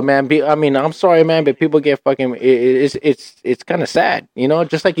real though, man. I mean, I'm sorry, man, but people get fucking. It's kind of sad, you know.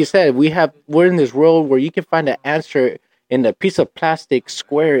 Just like you said, we're in this world where you can find an answer in a piece of plastic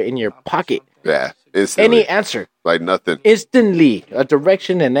square in your pocket. Yeah, instantly. Any answer, like nothing. Instantly, a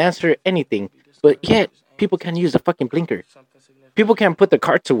direction, an answer, anything. But yet, people can't use a fucking blinker. People can't put the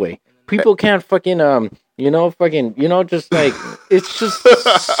carts away. People can't fucking just like, it's just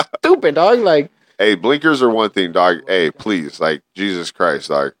stupid, dog. Like. Hey, blinkers are one thing, dog. Hey, please, like, Jesus Christ,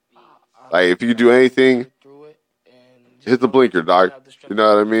 dog. Like, if you do anything, hit the blinker, dog. You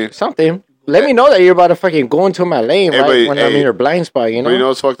know what I mean? Something. Let me know that you're about to fucking go into my lane, right? When I'm in your blind spot, you know? But you know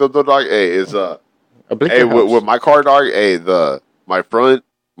what's fucked up, though, dog? Hey, it's, a blinker hey, with my car, dog, hey, my front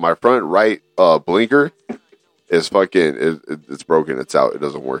right blinker is fucking, it's broken. It's out. It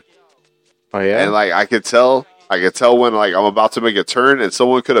doesn't work. Oh, yeah? And, like, I could tell when, like, I'm about to make a turn, and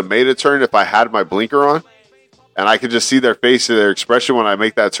someone could have made a turn if I had my blinker on, and I could just see their face and their expression when I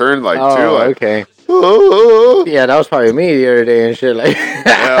make that turn, like, too. Like, okay. Oh. Yeah, that was probably me the other day and shit, like.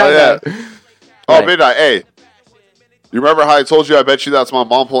 Hell yeah. Oh, midnight. Hey, you remember how I told you I bet you that's my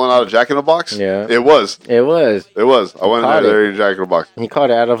mom pulling out a Jack in the Box? Yeah. It was. It was. I went in there in Jack in the Box. He caught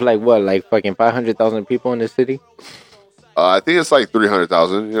it out of, like, what, like fucking 500,000 people in the city? I think it's like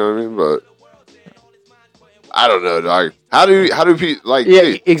 300,000, you know what I mean? But I don't know, dog. How do people, like,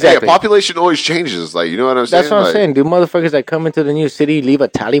 exactly. Hey, population always changes, like, you know what I'm saying? That's what I'm saying. Do motherfuckers that come into the new city leave a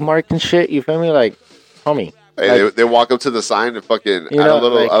tally mark and shit? You feel me? Like, homie. Hey, like, they walk up to the sign and fucking add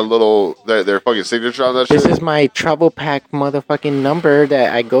a little their fucking signature on that shit. This is my travel pack motherfucking number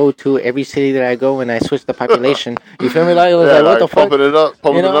that I go to every city that I go and I switch the population. You feel me? Like, like what the fuck? Pumping it up,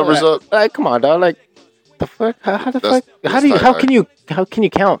 pumping the numbers up. Like, come on, dog. Like, the fuck? How the fuck? How can you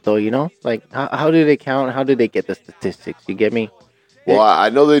count though? You know, like how do they count? How do they get the statistics? You get me? Well, I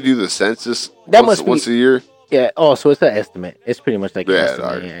know they do the census once a year. Yeah. Oh, so it's an estimate. It's pretty much like an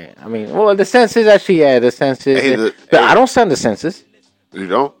estimate. Yeah. I mean, well, the census actually, the census. But I don't send the census. You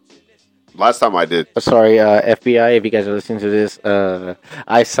don't? Last time I did. Sorry, FBI, if you guys are listening to this,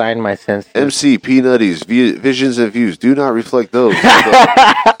 I signed my census. MC P Nutty's visions and views do not reflect those.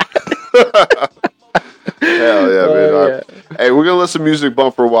 Hell yeah, man. Yeah. Hey, we're gonna let some music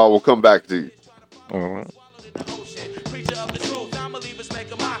bump for a while. We'll come back to you. All right.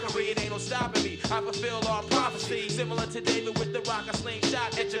 I fulfill all prophecy, similar to David with the rock. I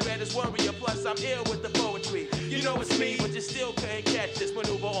slingshot at your baddest warrior. Plus, I'm ill with the poetry. You know it's me, but you still can't catch this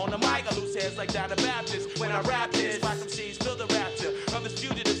maneuver on the mic. I lose heads like John the Baptist. When I rap this, rock MCs feel the rapture of this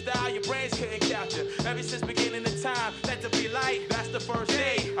fugitive style your brains couldn't capture. Ever since beginning of time, let to be light. That's the first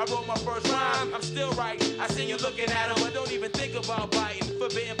day I wrote my first rhyme. I'm still right. I seen you looking at them, but don't even think about biting.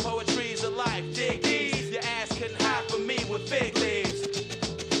 Forbidden poetry's a life. Dig these. Your ass couldn't hide from me. with fig leaves.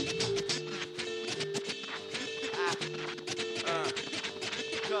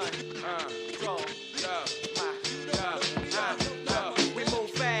 We move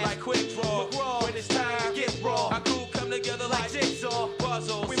fast like quick draw. When it's time, get raw. Our crew come together like jigsaw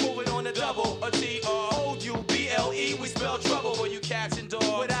puzzles. We move it on the double, a T-R-O-U-B-L-E. We spell trouble for you cats and dogs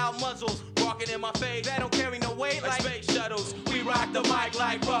without muzzles. Walking in my face, that don't carry no weight like space shuttles. We rock the mic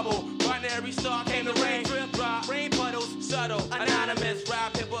like bubble. Binary star came the rain, drip drop, rain puddles, subtle, anonymous,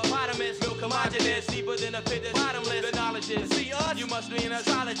 rap hippopotamus, real homogenous, deeper than a pit that's bottomless. The knowledge is, see us, you must be an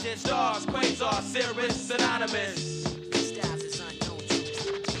astrologist. Stars, quasars, Sirius, synonymous. Styles is unknown to you.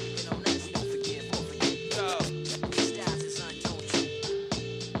 Let us know, forgive or forget. Styles is unknown to you.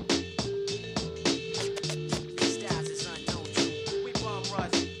 Styles is unknown to you. We bomb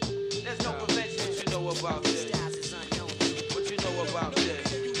rush. There's no prevention. What you know about this? Styles is unknown to you. What you know about this?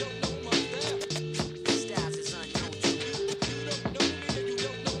 Styles is unknown to you.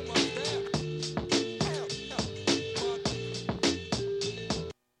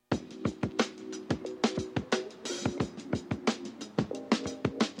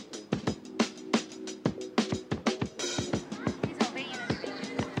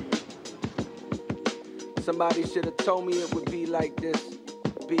 Somebody should have told me it would be like this,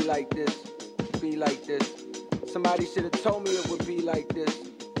 be like this, be like this. Somebody should have told me it would be like this.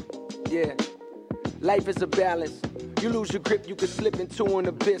 Yeah, life is a balance. You lose your grip, you could slip into an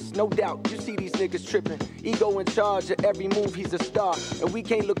abyss. No doubt, you see these niggas tripping. Ego in charge of every move, he's a star. And we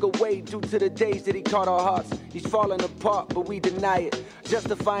can't look away due to the days that he caught our hearts. He's falling apart, but we deny it.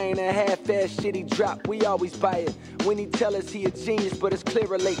 Justifying a half-ass shit he dropped, we always buy it. When he tell us he a genius, but it's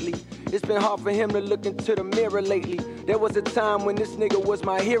clearer lately. It's been hard for him to look into the mirror lately. There was a time when this nigga was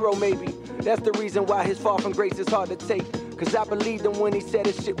my hero, maybe. That's the reason why his fall from grace is hard to take. Cause I believed him when he said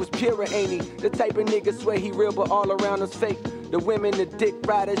his shit was pure, ain't he? The type of nigga swear he real, but all around us fake. The women, the dick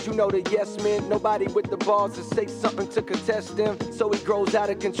riders, you know the yes men. Nobody with the balls to say something to contest them. So he grows out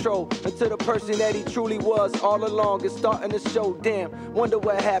of control until the person that he truly was all along is starting to show. Damn, wonder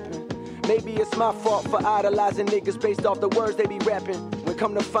what happened. Maybe it's my fault for idolizing niggas based off the words they be rapping. When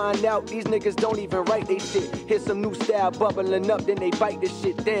come to find out, these niggas don't even write they shit. Hear some new style bubbling up, then they bite this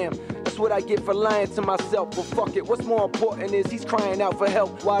shit. Damn, that's what I get for lying to myself. But fuck it, what's more important is he's crying out for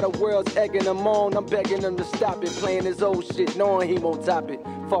help. While the world's egging him on, I'm begging him to stop it. Playing his old shit, knowing he won't top it.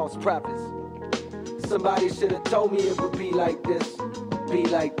 False prophets. Somebody should have told me it would be like this. Be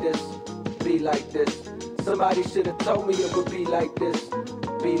like this, be like this. Somebody should have told me it would be like this.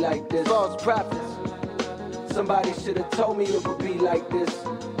 Be like this. False prophets. Somebody should have told me it would be like this.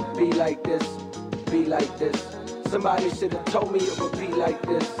 Be like this. Be like this. Somebody should have told me it would be like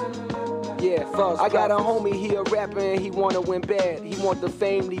this. Yeah, false. I got a homie, he a rapper and he wanna win bad. He want the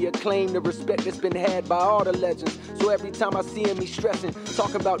fame, the acclaim, the respect that's been had by all the legends. So every time I see him, he's stressing.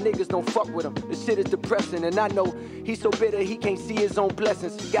 Talking about niggas don't fuck with him. This shit is depressing and I know he's so bitter he can't see his own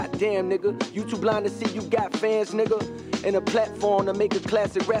blessings. Goddamn, nigga, you too blind to see you got fans, nigga. And a platform to make a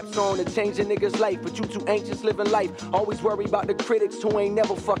classic rap song to change a nigga's life. But you too anxious living life. Always worry about the critics who ain't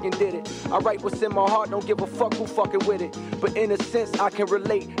never fucking did it. I write what's in my heart, don't give a fuck who fucking with it. But in a sense, I can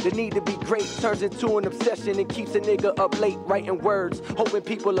relate. The need to be great turns into an obsession and keeps a nigga up late writing words. Hoping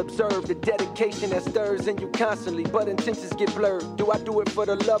people observe the dedication that stirs in you constantly. But intentions get blurred. Do I do it for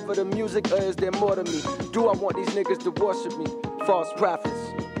the love of the music or is there more to me? Do I want these niggas to worship me? False prophets.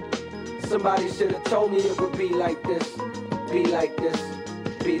 Somebody should have told me it would be like this. Be like this,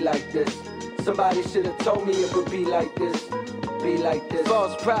 be like this. Somebody should have told me it would be like this. Be like this.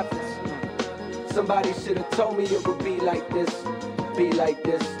 False prophets. Somebody should have told me it would be like this. Be like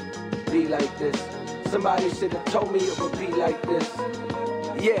this, be like this. Somebody should have told me it would be like this.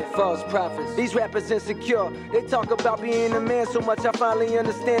 Yeah, false prophets. These rappers insecure. They talk about being a man so much I finally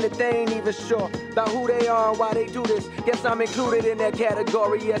understand that they ain't even sure about who they are and why they do this. Guess I'm included in that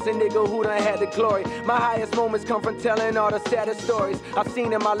category. Yes, a nigga who done had the glory. My highest moments come from telling all the saddest stories I've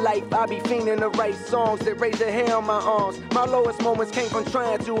seen in my life. I be fiending to write songs that raise the hair on my arms. My lowest moments came from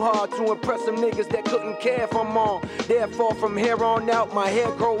trying too hard to impress some niggas that couldn't care for mom. Therefore, from here on out, my hair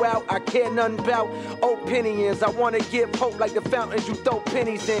grow out. I care nothing about opinions. I wanna give hope like the fountains you throw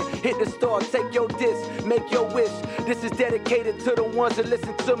pennies in. Hit the store, take your disc, make your wish. This is dedicated to the ones that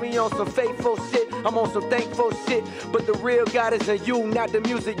listen to me on some faithful shit. I'm on some thankful shit. But the real God is in you, not the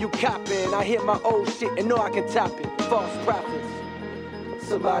music you copying. I hear my old shit and know I can top it. False prophets.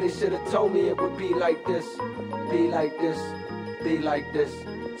 Somebody should have told me it would be like this. Be like this, be like this.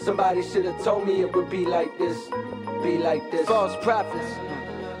 Somebody should have told me it would be like this. Be like this. False prophets.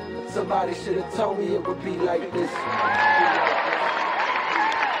 Somebody should have told me it would be like this. Be like this.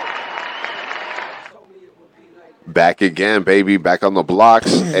 Told me it would be like Back again, baby. Back on the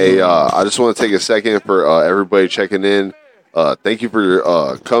blocks. Hey, I just want to take a second for everybody checking in. Thank you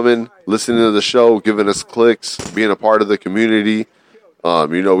for coming, listening to the show, giving us clicks, being a part of the community.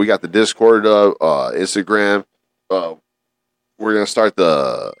 We got the Discord up, Instagram. We're gonna start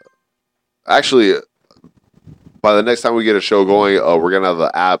actually, by the next time we get a show going, we're gonna have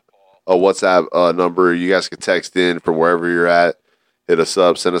the app, a WhatsApp number. You guys can text in from wherever you're at. Hit us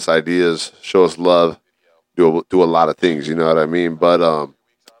up, send us ideas, show us love. Do a lot of things, you know what I mean? But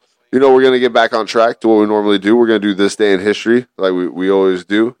we're gonna get back on track to what we normally do. We're gonna do this day in history, like we always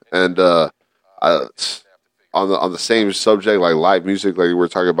do, and on the same subject, like live music, like we were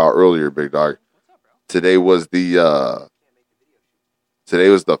talking about earlier, Big Dog. Today was the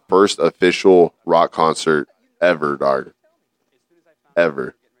first official rock concert ever, dog.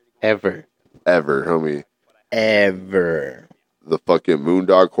 Ever, homie. Ever. The fucking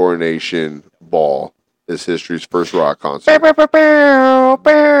Moondog Coronation Ball is history's first rock concert. This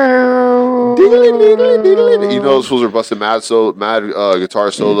fools are busting mad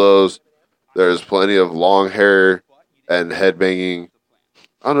guitar solos. There's plenty of long hair and headbanging.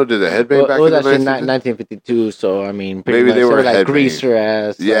 I don't know, did they headbang back in the 1952, so I mean, maybe much, they were like greaser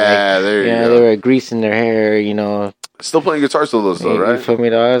ass. Yeah, like, there you go. They were greasing their hair, Still playing guitar solos though, right? You feel me,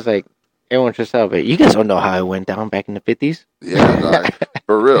 though? I was like, everyone just out, but you guys don't know how it went down back in the 50s. Yeah, dog.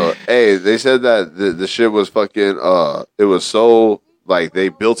 For real. Hey, they said that the shit was fucking. It was so like they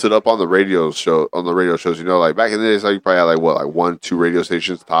built it up on the radio shows. Like back in the days, like you probably had like 1-2 radio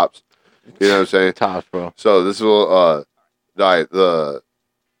stations tops. You know what I'm saying? Tops, bro. So this will the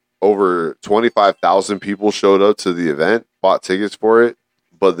over 25,000 people showed up to the event, bought tickets for it,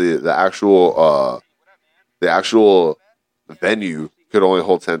 but the actual venue could only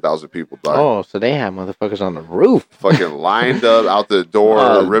hold 10,000 people, dog. Oh, so they had motherfuckers on the roof. Fucking lined up out the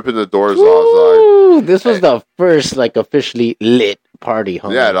door, ripping the doors off, dog. This was the first, like, officially lit party,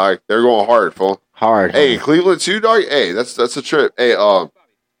 homie. Yeah, dog. They're going hard, fool. Hard. Hey, homie. Cleveland too, dog. Hey, that's a trip. Hey,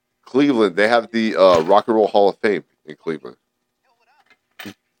 Cleveland, they have the Rock and Roll Hall of Fame in Cleveland.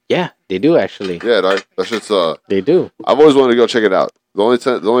 Yeah, they do, actually. Yeah, dog. That's just They do. I've always wanted to go check it out. The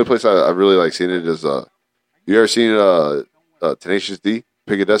only place I've really like seen it is you ever seen Tenacious D,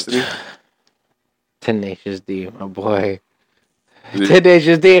 Pick of Destiny? Tenacious D, my boy.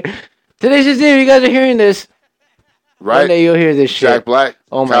 Tenacious D. Tenacious D, you guys are hearing this. Right? One day you'll hear this shit. Jack Black.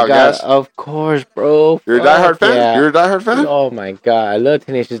 Oh my Kyle god, Gass. of course, bro. You're a diehard fan? Yeah. You're a diehard fan? Oh my god, I love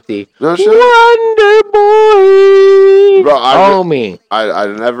Tenacious D. No shit? Wonder Boy. Bro, homie. I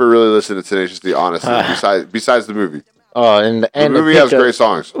never really listened to Tenacious D, honestly, besides the movie. Oh, and The movie has great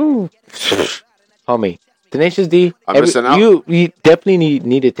songs. Ooh. Homie. Tenacious D. I'm missing out. You definitely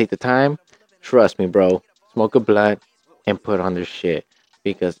need to take the time. Trust me, bro. Smoke a blunt and put on their shit.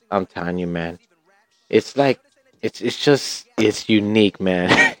 Because I'm telling you, man. It's like, it's unique,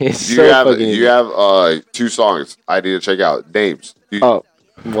 man. It's You so have fucking unique. 2 songs I need to check out. Names. Oh,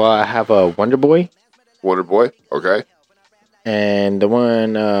 well, I have a Wonder Boy. Wonder Boy. Okay. And the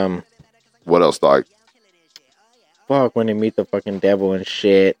one, What else, dog? fuck, when they meet the fucking devil and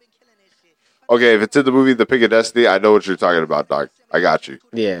shit. Okay, if it's in the movie The Pick of Destiny, I know what you're talking about, dog. I got you.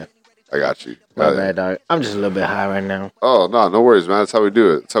 Yeah. I got you. My bad, dog. I'm just a little bit high right now. Oh, no worries, man. That's how we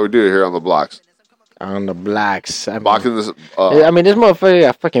do it. That's how we do it here on the blocks. On the blacks. I mean, Blocking this. this motherfucker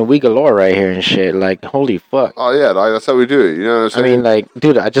got fucking weed galore right here and shit. Like, holy fuck. Oh, yeah, dog. That's how we do it. You know what I'm saying? I mean, like,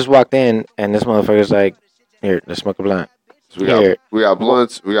 dude, I just walked in and this motherfucker's like, here, let's smoke a blunt. So we got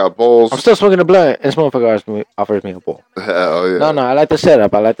blunts, we got bowls. I'm still smoking a blunt, and this motherfucker offers me a bowl. Oh, yeah. No, I like the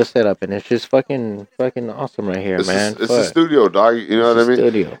setup. And it's just fucking awesome right here, man. It's a studio, dog. You know what I mean?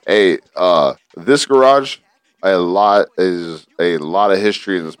 Studio. Hey, this garage, a lot of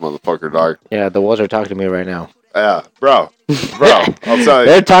history in this motherfucker, dog. Yeah, the walls are talking to me right now. Yeah, bro, I'll tell you.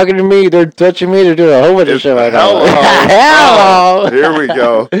 They're talking to me. They're touching me. They're doing a whole bunch of shit right now. Hello. Hello. Here we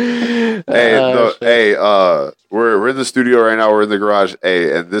go. Hey, we're in the studio right now. We're in the garage.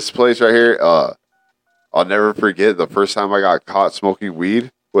 Hey, and this place right here, I'll never forget the first time I got caught smoking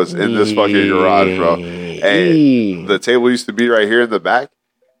weed was in this fucking garage, bro. Hey, the table used to be right here in the back,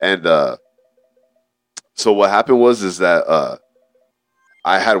 and so what happened is that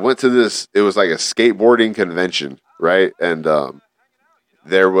I had went to this. It was like a skateboarding convention, right? And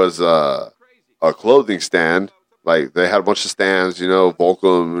there was a clothing stand. Like they had a bunch of stands,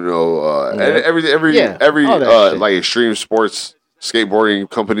 Volcom, every like extreme sports skateboarding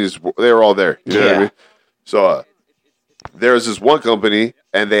companies. They were all there. You know what I mean? So there was this one company,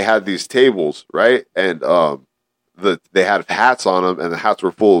 and they had these tables, right? And they had hats on them, and the hats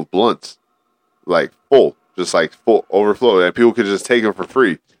were full of blunts, like full overflow, and people could just take them for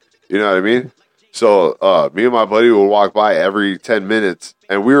free. You know what I mean? So me and my buddy would walk by every 10 minutes,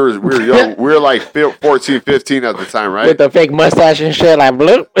 and we were young. We were like 14, 15 at the time, right? With the fake mustache and shit, like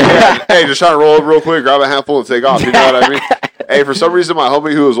bloop. Yeah, hey, just trying to roll up real quick, grab a handful, and take off. You know what I mean? Hey, for some reason, my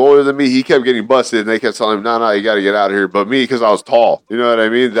homie who was older than me, he kept getting busted, and they kept telling him, "No, you got to get out of here." But me, because I was tall, you know what I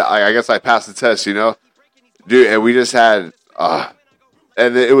mean? I guess I passed the test, you know, dude. And we just had,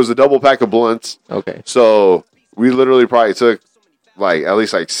 and it was a double pack of blunts. Okay. So we literally probably took like at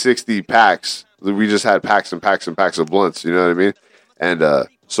least like 60 packs. We just had packs and packs and packs of blunts, you know what I mean? And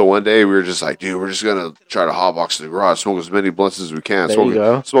so one day we were just like, dude, we're just gonna try to hotbox to the garage, smoke as many blunts as we can,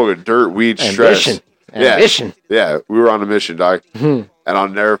 smoking dirt, weed, stress. Ambition. Yeah, we were on a mission, dog. And I'll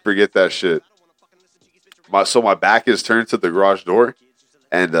never forget that shit. My back is turned to the garage door,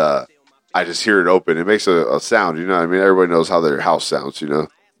 and I just hear it open. It makes a sound, you know what I mean? Everybody knows how their house sounds, you know?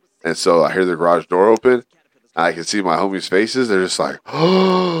 And so I hear the garage door open, and I can see my homies' faces. They're just like,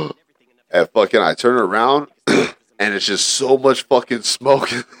 oh. And fucking, I turn around, and it's just so much fucking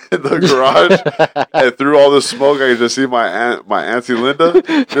smoke in the garage. And through all the smoke, I can just see my auntie Linda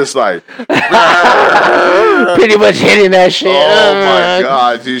just like pretty much hitting that shit. Oh my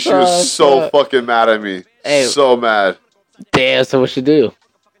god, dude, she was so fucking mad at me. Hey, so mad. Damn, so what she do?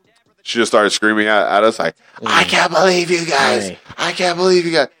 She just started screaming at us like, I can't believe you guys. I can't believe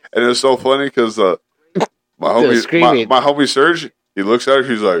you guys. And it was so funny because my homie Serge, he looks at her,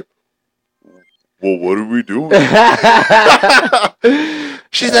 he's like, well, what are we doing?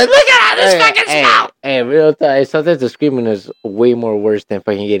 She's like, look at all this fucking smoke. Hey, real time. Sometimes the screaming is way more worse than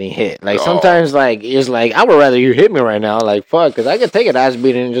fucking getting hit. Like, sometimes, like, it's like, I would rather you hit me right now. Like, fuck, because I could take an ass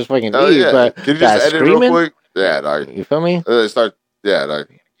beating and just fucking leave. Yeah. But can you just edit real quick? Yeah, dog. You feel me? Dog.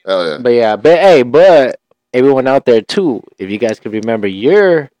 Hell yeah. But everyone out there, too, if you guys could remember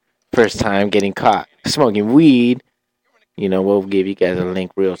your first time getting caught smoking weed, you know, we'll give you guys a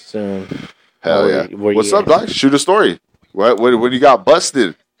link real soon. Hell yeah. What's up, dog? Shoot a story. What when you got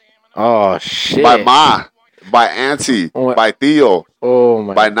busted? Oh, shit. By Ma. By Auntie. By Theo. Oh,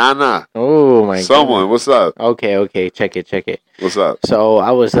 my. By Nana. Oh, my God. Someone. What's up? Okay. Check it. What's up? So, I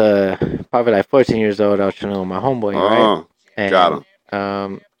was probably like 14 years old. I was chilling with my homeboy, right? And, got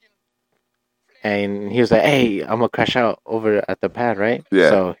him. And he was like, hey, I'm going to crash out over at the pad, right? Yeah.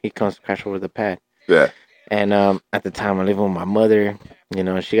 So, he comes to crash over the pad. Yeah. And at the time, I'm living with my mother. You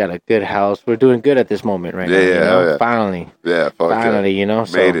know, she got a good house. We're doing good at this moment right now. Yeah, you know? yeah. Finally. Yeah, finally, you know.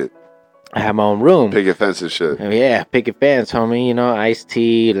 Made it. I have my own room. Picket fence and shit. Yeah, picket fence, homie. You know, iced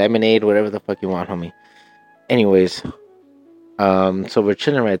tea, lemonade, whatever the fuck you want, homie. Anyways, so we're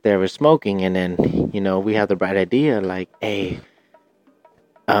chilling right there. We're smoking. And then, you know, we have the bright idea like, hey,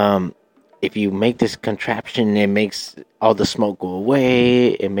 if you make this contraption, it makes all the smoke go away.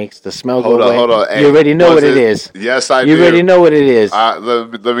 It makes the smell go away. Hold on. Hey, you already know what it is. Yes, I do. You already know what it is.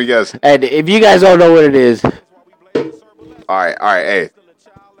 Let me guess. And if you guys don't know what it is. All right. Hey.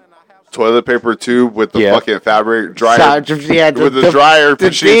 Toilet paper tube with the fucking fabric dryer. With the dryer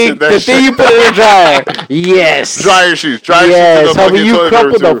sheets in there. The thing you put in the dryer. Yes. Dryer sheets. Yes. Homie, you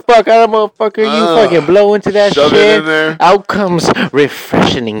crumple the fuck out of motherfucker. You fucking blow into that shit. It in there. Out comes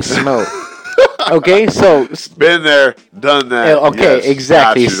refreshing smoke. Okay, so been there, done that. Okay, yes,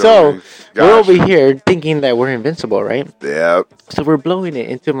 exactly. So we're over here thinking that we're invincible, right? Yeah. So we're blowing it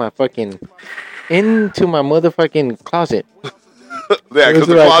into my motherfucking closet. Yeah, because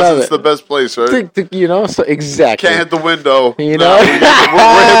the closet's the best place, right? You know, so exactly. Can't hit the window. You know, we're hitting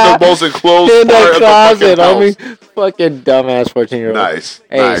the most enclosed in part the closet. Of the fucking house. Fucking dumbass 14-year-old. Nice.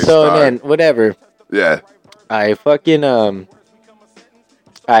 Hey, nice, so then whatever. Yeah. I fucking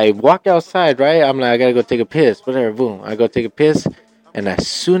I walk outside, right? I'm like, I gotta go take a piss. Whatever, boom. I go take a piss. And as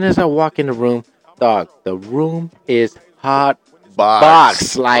soon as I walk in the room, dog, the room is hot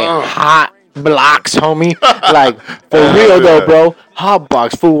box. Like hot blocks, homie. Like, for real though, bro. Hot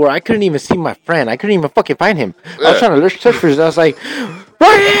box, fool, where I couldn't even see my friend. I couldn't even fucking find him. I was trying to search for him. I was like,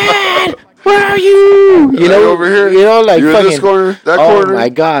 Ryan! Where are you? You know, over here. You know, like you're fucking. In this corner, that corner. Oh my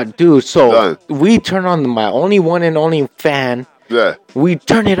god, dude. So we turn on my only one and only fan. Yeah. We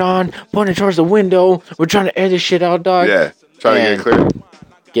turn it on, point it towards the window. We're trying to air this shit out, dog. Yeah. Trying to get it clear.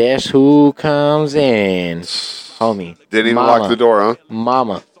 Guess who comes in? Homie. Didn't even lock the door, huh?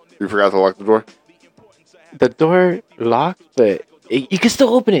 Mama. You forgot to lock the door? The door locked, but you can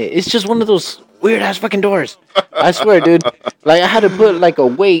still open it. It's just one of those weird ass fucking doors. I swear, dude. Like, I had to put like a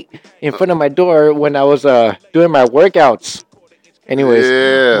weight in front of my door when I was doing my workouts. Anyways,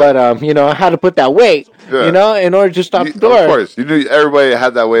 but you know, I had to put that weight, you know, in order to stop the door. Of course, you knew everybody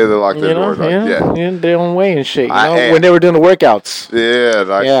had that way to lock their door. Yeah, their own way and shit. You know, when they were doing the workouts. Yeah,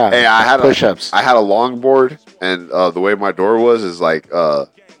 like, yeah. Hey, I had push-ups. I had a longboard, and the way my door was is like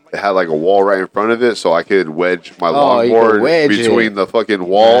it had like a wall right in front of it, so I could wedge my you longboard could wedge between it. the fucking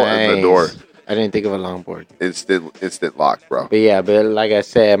wall and the door. I didn't think of a longboard. Instant lock, bro. But yeah, but like I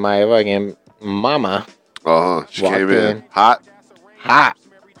said, my fucking mama She walked came in in. hot.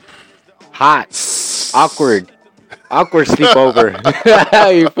 awkward sleepover.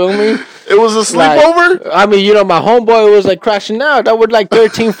 You feel me? It was a sleepover? Like, I mean, you know, my homeboy was like crashing out. That was like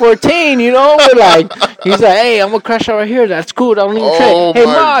 13, 14, you know? Like, he's like, hey, I'm gonna crash out right here. That's cool. Don't leave the train. Hey,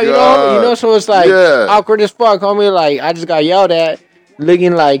 my ma, you God. know, so it's like awkward as fuck, homie. Like, I just got yelled at,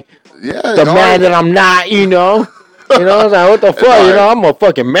 looking like the man that I'm not, you know? You know, I was like, what the fuck? You know, I'm a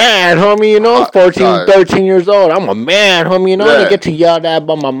fucking man, homie, you know? 14, 13 years old. I'm a man, homie, you know? I didn't get to yell at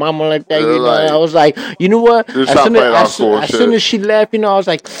by my mama like that, you know? Like, I was like, you know what? As soon soon as she left, you know, I was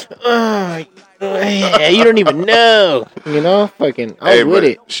like, yeah, you don't even know. You know? Fucking, I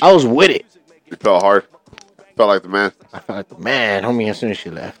was with it. You felt hard? Felt like the man? I felt like the man, homie, as soon as she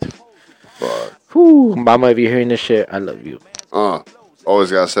left. Fuck. Whew, mama, if you're hearing this shit, I love you.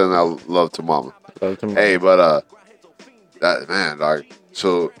 Always gotta send that love to mama. Love to mama. Hey, but, that man, dog.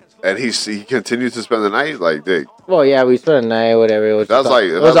 So, and he continued to spend the night, like, dick. Well, yeah, we spent the night, whatever. It was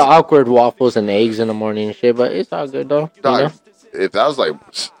an awkward waffles and eggs in the morning and shit, but it's all good though. Dog, you know? If that was like,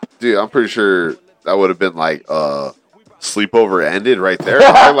 dude, I'm pretty sure that would have been like sleepover ended right there.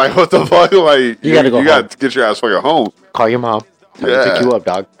 Dog. Like, what the fuck? Like, you gotta to get your ass fucking home. Call your mom. Tell her to pick you up,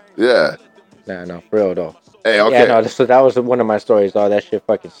 dog. Yeah. Nah, no, for real though. Hey, okay. Yeah, no, so that was one of my stories, dog. That shit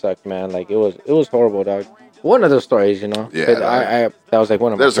fucking sucked, man. Like, it was horrible, dog. One of those stories, you know. Yeah. I that was like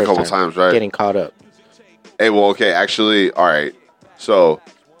one of my There's first a couple times, right? Getting caught up. Hey, well, okay, actually, all right. So,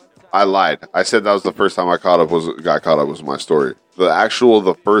 I lied. I said that was the first time I got caught up was my story.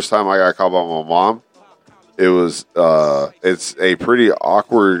 The first time I got caught by my mom, it was it's a pretty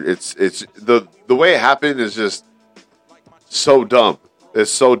awkward. It's the way it happened is just so dumb. It's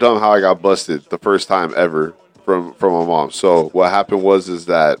so dumb how I got busted the first time ever from my mom. So what happened is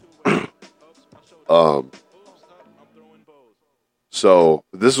that so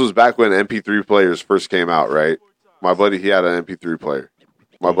this was back when MP3 players first came out, right? My buddy, he had an MP3 player.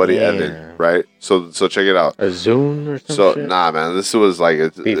 My buddy Evan, right? So check it out. A Zune or something? So, nah, man. This was like,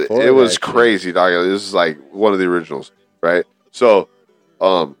 it was crazy, dog. This is like one of the originals, right? So,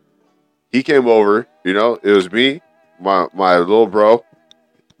 he came over, you know, it was me, my little bro,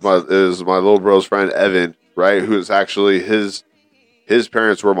 it was my little bro's friend, Evan, right? Who is actually, his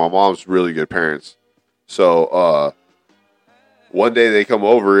parents were my mom's really good parents. So, one day they come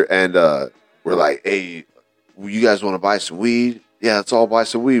over and, we're like, hey, you guys want to buy some weed? Yeah, let's all buy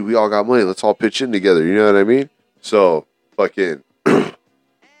some weed. We all got money. Let's all pitch in together. You know what I mean? So, fucking, I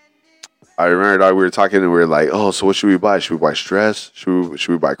remember, dog, we were talking and we were like, oh, so what should we buy? Should we buy Stress? Should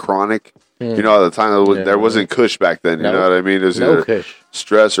we buy Chronic? You know, at the time, there wasn't Kush back then. You know what I mean? It was either Kush.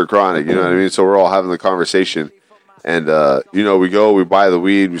 Stress or Chronic. You know what I mean? So we're all having the conversation. And, you know, we buy the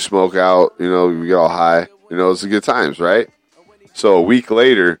weed, we smoke out, you know, we get all high. You know, it's a good times, right? So a week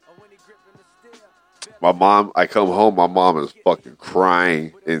later, I come home, my mom is fucking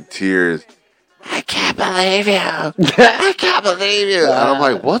crying in tears. I can't believe you. I can't believe you. And I'm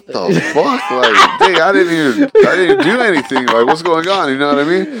like, what the fuck? Like, dang, I didn't do anything. Like, what's going on? You know what I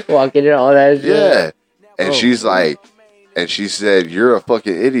mean? Walking in all that shit. Yeah. And she's like, and she said, you're a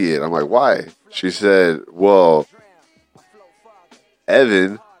fucking idiot. I'm like, why? She said, well,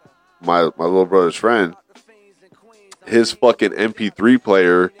 Evan, my little brother's friend, his fucking MP3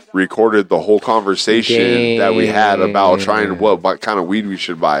 player recorded the whole conversation that we had about trying what kind of weed we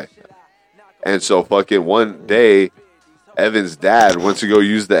should buy. And so fucking one day, Evan's dad went to go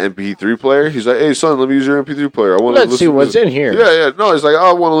use the MP3 player. He's like, hey, son, let me use your MP3 player. I want to Let's see what's in here. Yeah. No, he's like,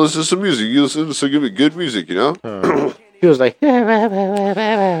 I want to listen to some music. You listen to some good music, you know? He was like, dude,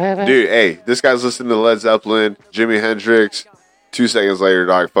 hey, this guy's listening to Led Zeppelin, Jimi Hendrix. 2 seconds later,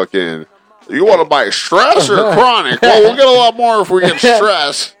 dog, fucking, you want to buy Stress or Chronic? Well, we'll get a lot more if we get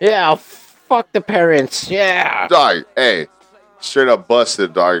Stress. Yeah, fuck the parents. Yeah. Dog, hey, straight up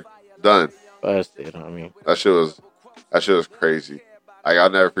busted, dog. Done. Busted, homie. That shit was crazy. I'll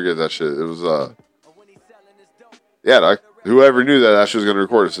never forget that shit. It was, yeah, dog. Whoever knew that shit was going to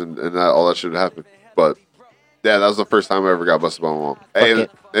record us and that all that shit happened. But, yeah, that was the first time I ever got busted by my mom. Hey,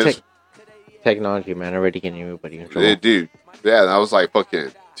 technology, man, already getting everybody in trouble. Dude, yeah, that was like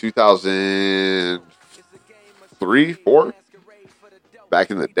fucking 2003, 4?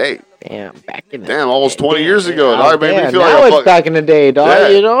 Back in the day. Damn, back in the Damn, almost 20 years ago. Oh, Dog, made me feel now like it's back in the day, dog. Yeah.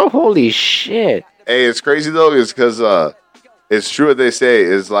 You know? Holy shit. Hey, it's crazy though, is because it's true what they say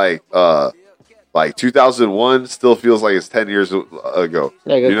is like 2001 still feels like it's 10 years ago.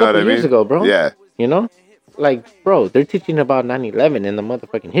 Like you know what I mean? years ago, bro. Yeah. You know? like, bro, they're teaching about 9/11 in the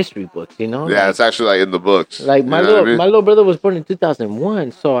motherfucking history books, you know? Yeah, Like, it's actually like in the books. like You know what I mean? my little brother was born in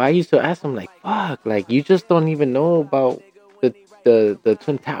 2001, so I used to ask him like, "Fuck, like you just don't even know about the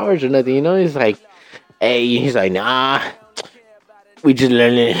Twin Towers or nothing," you know? He's like, "Hey," he's like, "Nah, we just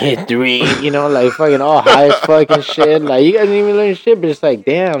learning history," you know, like fucking all high as fucking shit. Like you guys didn't even learn shit, but it's like,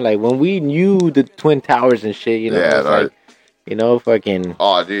 damn, like when we knew the Twin Towers and shit, you know, Yeah, it's right. like, you know, fucking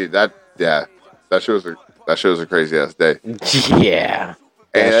Oh, dude, that shit was a crazy ass day. yeah.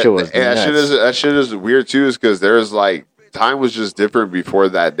 And That shit was nuts. that shit is weird too, is because there's like time was just different before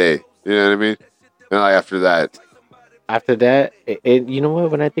that day. You know what I mean? And like after that, After that, you know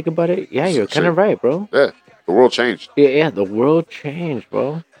what? When I think about it, yeah, you're kind of right, bro. yeah, the world changed. Yeah, the world changed,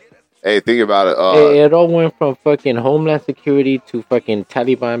 bro. Hey, think about it. It all went from fucking Homeland Security to fucking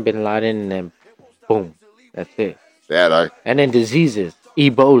Taliban, Bin Laden, and then boom, that's it. Yeah, dog. And then diseases,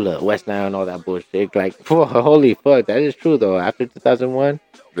 Ebola, West Nile, and all that bullshit. Like, holy fuck, that is true though. After 2001,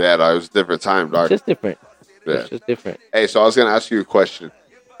 Yeah, dog. It was a different time, it's dog. just different. Yeah. It's just different. Hey, so I was gonna ask you a question.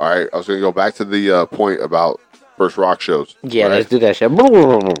 All right, I was gonna go back to the point about first rock shows. Yeah, right? let's do that shit.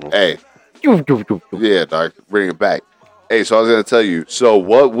 Hey, yeah, dog. Bring it back. Hey, so I was gonna tell you. So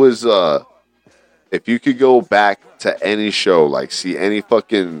what was if you could go back to any show, like see any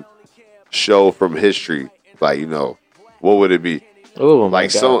fucking show from history, like you know, what would it be? Oh my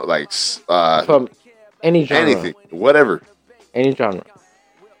Like god! so, like From any genre, anything, whatever. any genre.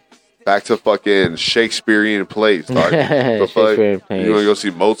 Back to fucking Shakespearean plays, dog. The fuck? Shakespearean plays. You want to go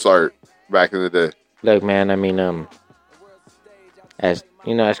see Mozart back in the day? Look, man. I mean, as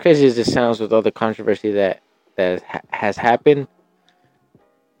you know, as crazy as it sounds, with all the controversy that has happened.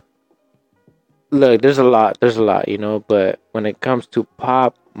 Look, there's a lot, you know. But when it comes to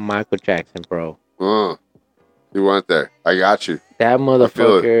pop, Michael Jackson, bro, You went there. I got you. that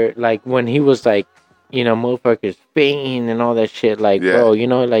motherfucker, like when he was like, you know, motherfuckers Spain and all that shit, like, Yeah. bro, you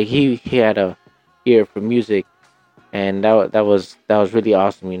know, like he had a ear for music, and that was really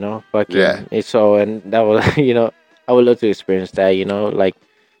awesome, you know, fucking. Yeah. So and that was, you know, I would love to experience that, you know, like,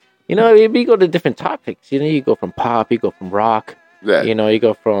 you know, we go to different topics, you know, you go from pop, you go from rock. Yeah. You know, you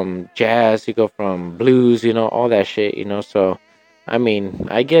go from jazz, you go from blues, you know, all that shit, you know. So, I mean,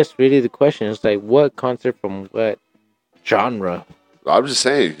 I guess really the question is like, what concert from what genre? I'm just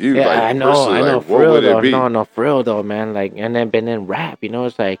saying, you Yeah, like I know, personally, like, for what real would though. it be? No, for real though, man. Like, and then rap, you know,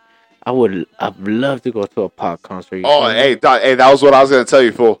 it's like, I'd love to go to a pop concert. You Oh, feel me? hey, hey, that was what I was gonna tell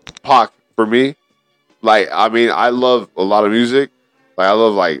you, fool. Pac for me, like, I mean, I love a lot of music. Like, I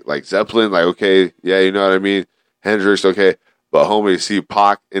love like Zeppelin. Like, okay, yeah, you know what I mean. Hendrix, okay, but homie, see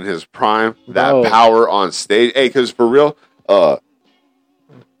Pac in his prime, that Bro. power on stage. Hey, because for real,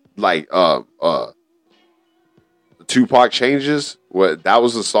 Tupac Changes. What that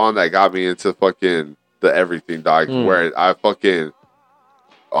was the song that got me into fucking the everything, dog. Where I fucking.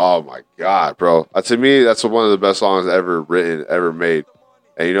 Oh my god, bro! To me, that's one of the best songs ever written, ever made.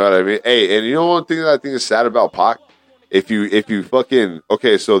 And you know what I mean? Hey, and you know one thing that I think is sad about Pac? If you fucking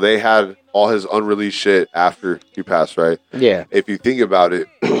okay, so they had all his unreleased shit after he passed, right? Yeah. If you think about it,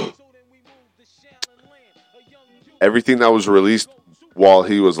 everything that was released while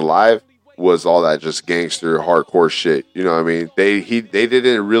he was alive was all that just gangster, hardcore shit. You know what I mean? They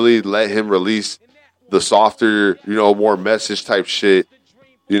didn't really let him release the softer, you know, more message type shit.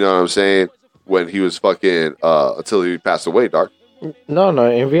 You know what I'm saying? When he was fucking until he passed away, dog. No,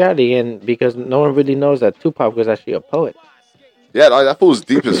 in reality, and because no one really knows that Tupac was actually a poet. Yeah, dog, that fool's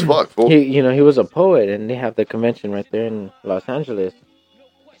deep as fuck, fool. He was a poet, and they have the convention right there in Los Angeles.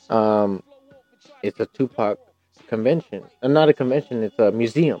 It's a Tupac convention. Not a convention, it's a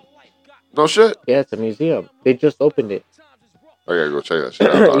museum. No shit. Yeah, it's a museum. They just opened it. I gotta go check that shit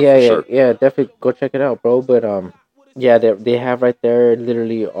out. Dog, yeah, for sure. yeah, definitely go check it out, bro. But yeah, they have right there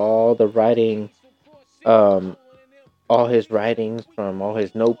literally all the writing, all his writings from all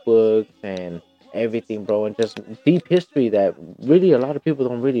his notebooks and everything, bro, and just deep history that really a lot of people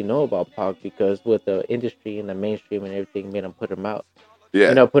don't really know about Pac because with the industry and the mainstream and everything made him put him out. Yeah.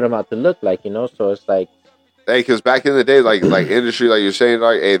 You know, put him out to look like, you know. So it's like, Hey, because back in the day, like industry, like you're saying,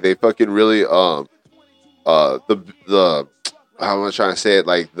 like, hey, they fucking really the how am I trying to say it?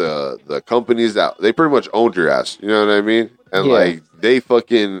 Like the companies that they pretty much owned your ass. You know what I mean? And Yeah. like they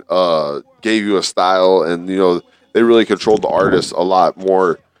fucking gave you a style, and you know they really controlled the artists a lot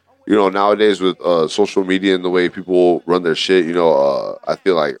more. You know, nowadays with social media and the way people run their shit, you know, I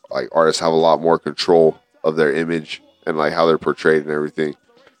feel like artists have a lot more control of their image and like how they're portrayed and everything.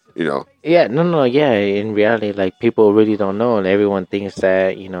 You know. yeah, no, yeah. In reality, like people really don't know, and everyone thinks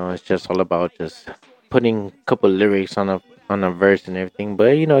that, you know, it's just all about just putting a couple lyrics on a verse and everything.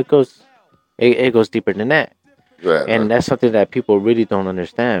 But you know, it goes It goes deeper than that. Yeah, And that's something that people really don't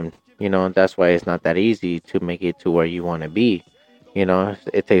understand. You know, that's why it's not that easy to make it to where you want to be. You know,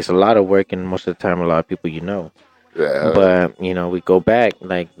 it takes a lot of work, and most of the time, a lot of people you know. yeah. But you know, we go back,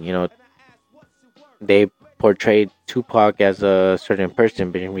 like, you know, they portrayed Tupac as a certain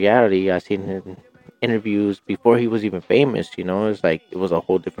person, but in reality, I seen him in interviews before he was even famous. You know, it's like it was a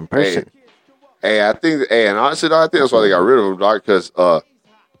whole different person. Hey, I think, and honestly, I think that's why they got rid of him, dog.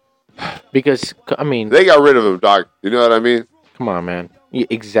 Because I mean, They got rid of him, dog. You know what I mean? come on, man. Yeah,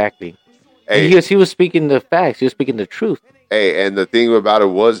 exactly. Hey, He was speaking the facts. He was speaking the truth. hey, and the thing about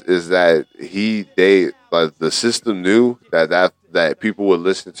it is that the system knew that people would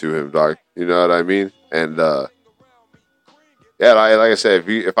listen to him, dog. You know what I mean? And yeah, like I said,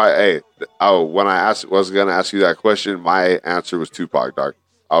 when I was gonna ask you that question, my answer was Tupac, dog.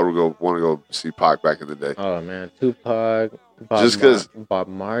 I would want to go see Pac back in the day. Oh man, Tupac, Just 'cause- Bob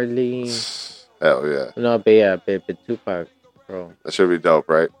Marley. Hell yeah, No, but yeah, but Tupac, bro, that should be dope,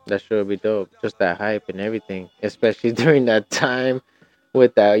 right? that sure would be dope. Just that hype and everything, especially during that time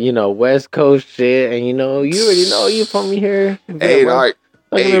with that, you know, West Coast shit, and you know, you already know you from here. Hey, dog.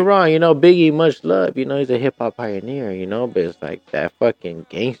 Don't get me Hey. wrong, you know, Biggie, much love. You know, he's a hip hop pioneer, you know, but it's like that fucking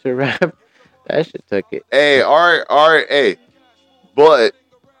gangster rap, that shit took it. Hey, all right, hey, but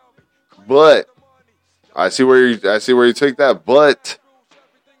I see where you take that, but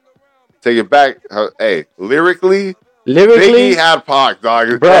take it back. Hey, lyrically, Biggie had Pac,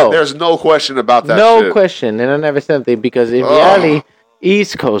 dog. Bro. There's no question about that. No shit. question, and I never said anything because in reality,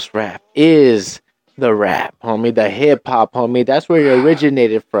 East Coast rap is the rap, homie, the hip hop, homie. That's where it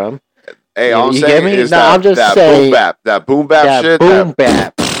originated from. Hey, all I'm You saying get me? is No, that, I'm just that saying boom bap that shit, boom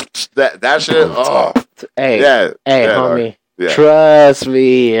bap. that shit. Oh, Hey, yeah, hey, yeah, dog. homie, Yeah. trust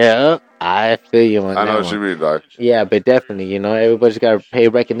me. Yeah, I feel you on I know that what you one. mean, dog. Yeah, but definitely, you know, everybody's got to pay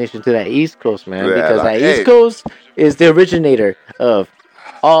recognition to that East Coast, man, Yeah, because like, that hey. East Coast is the originator of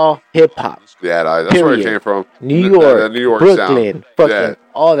all hip hop. Yeah, dog. That's where it Period. came from. New The York, New York Brooklyn, sound. fucking Yeah.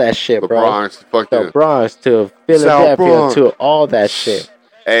 all that shit, The bro. Bronx, fucking. The Bronx to South Philadelphia Bronx. to all that shit.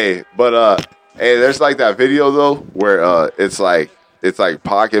 Hey, but hey, there's like that video though where it's like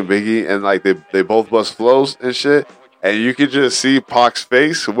Pac and Biggie and like they both bust flows and shit, and you can just see Pac's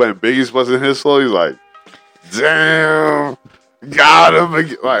face when Biggie's busting his flow. He's like, "Damn, got him!"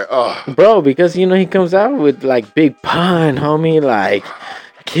 Again. Like, oh, Bro, because you know he comes out with like big pun, homie, like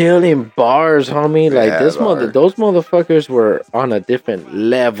killing bars, homie. Like Yeah, those motherfuckers were on a different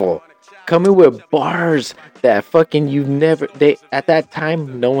level. Coming with bars that fucking at that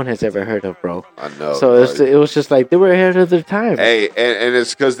time no one has ever heard of, bro. I know. So dog. it was just like they were ahead of their time. Hey, and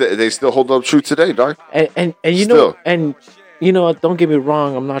it's because they still hold up true today, dog. And you know, and you know, don't get me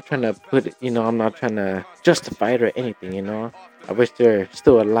wrong, I'm not trying to I'm not trying to justify it or anything, you know. I wish they're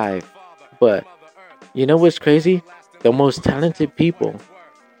still alive. But you know what's crazy? The most talented people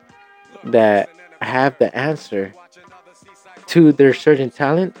that have the answer to their certain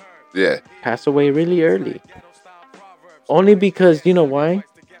talent Yeah, pass away really early. Only because, you know why?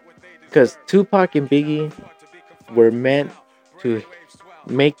 Because Tupac and Biggie were meant to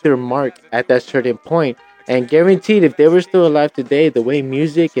make their mark at that certain point. And guaranteed, if they were still alive today, the way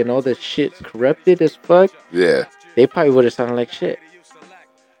music and all the shit's corrupted as fuck, yeah. they probably would have sounded like shit.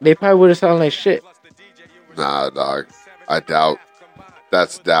 Nah, dog. I doubt.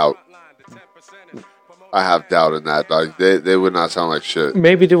 That's doubt. I have doubt in that, dog. They would not sound like shit.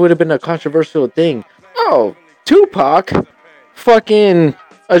 Maybe there would have been a controversial thing. Oh, Tupac fucking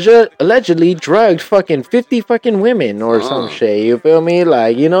allegedly drugged fucking 50 fucking women or some shit. You feel me?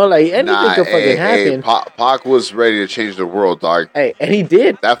 Like, you know, like anything could fucking happen. Pac was ready to change the world, dog. Hey, and he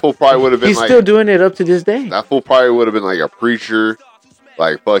did. That fool probably would have been He's like still doing it up to this day. that fool probably would have been like a preacher,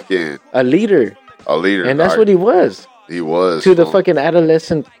 like fucking A leader. a leader. And that's dog. what he was. He was To the fool. fucking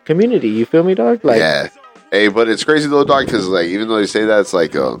adolescent community. You feel me, dog? Like, Yeah. Hey, but it's crazy though, dog, because like even though you say that, it's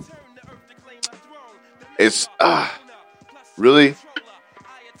like it's really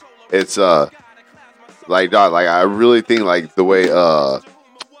it's like dog, like I really think like the way I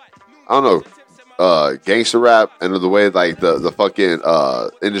don't know gangster rap and the way like the fucking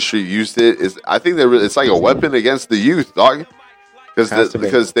industry used it is I think it's like a weapon against the youth, dog.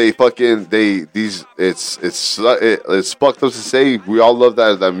 Because they fucking it's fucked up to say we all love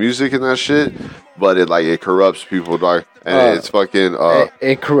that music and that shit, but it corrupts people, dog, and it's fucking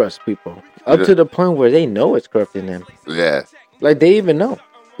it corrupts people up to the point where they know it's corrupting them. yeah, Like they even know.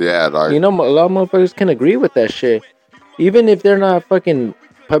 yeah, dog. You know, a lot of motherfuckers can agree with that shit, even if they're not fucking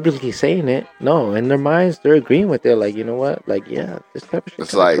publicly saying it. No, in their minds, they're agreeing with it. Like, you know what? Like, yeah, this type of shit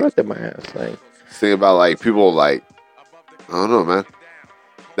It's corrupted my ass. Like, Think about like people like I don't know, man.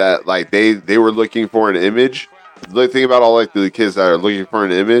 that like they were looking for an image. Like, think about all like the kids that are looking for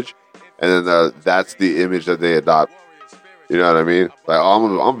an image, and then that's the image that they adopt. You know what I mean? Like, oh,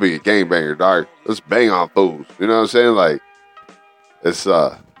 I'm gonna be a gangbanger, dog. Let's bang on fools. You know what I'm saying? Like, it's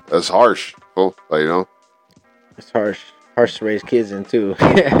harsh, fool. Like, you know, It's harsh to raise kids in too.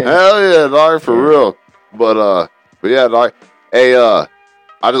 hell yeah, dog, for real. But yeah, dog. Hey, all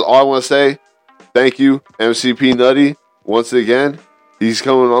I want to say, thank you, MC P Nutty, once again. He's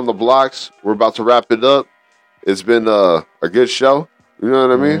coming on the blocks. We're about to wrap it up. It's been a good show. You know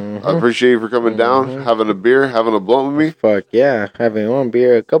what I mean? Mm-hmm. I appreciate you for coming down, having a beer, having a blunt with me. Fuck yeah. Having one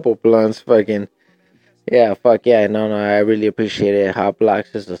beer, a couple blunts, fucking. Yeah, fuck yeah. No, I really appreciate it. Hot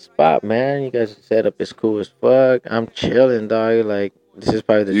Blocks is the spot, man. You guys' setup is cool as fuck. I'm chilling, dog. Like, this is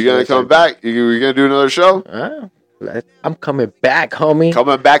probably the You gonna come back? You gonna do another show? I'm coming back, homie.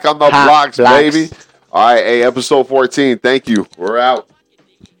 Coming back on the blocks, baby. All right, hey, episode 14. Thank you. We're out.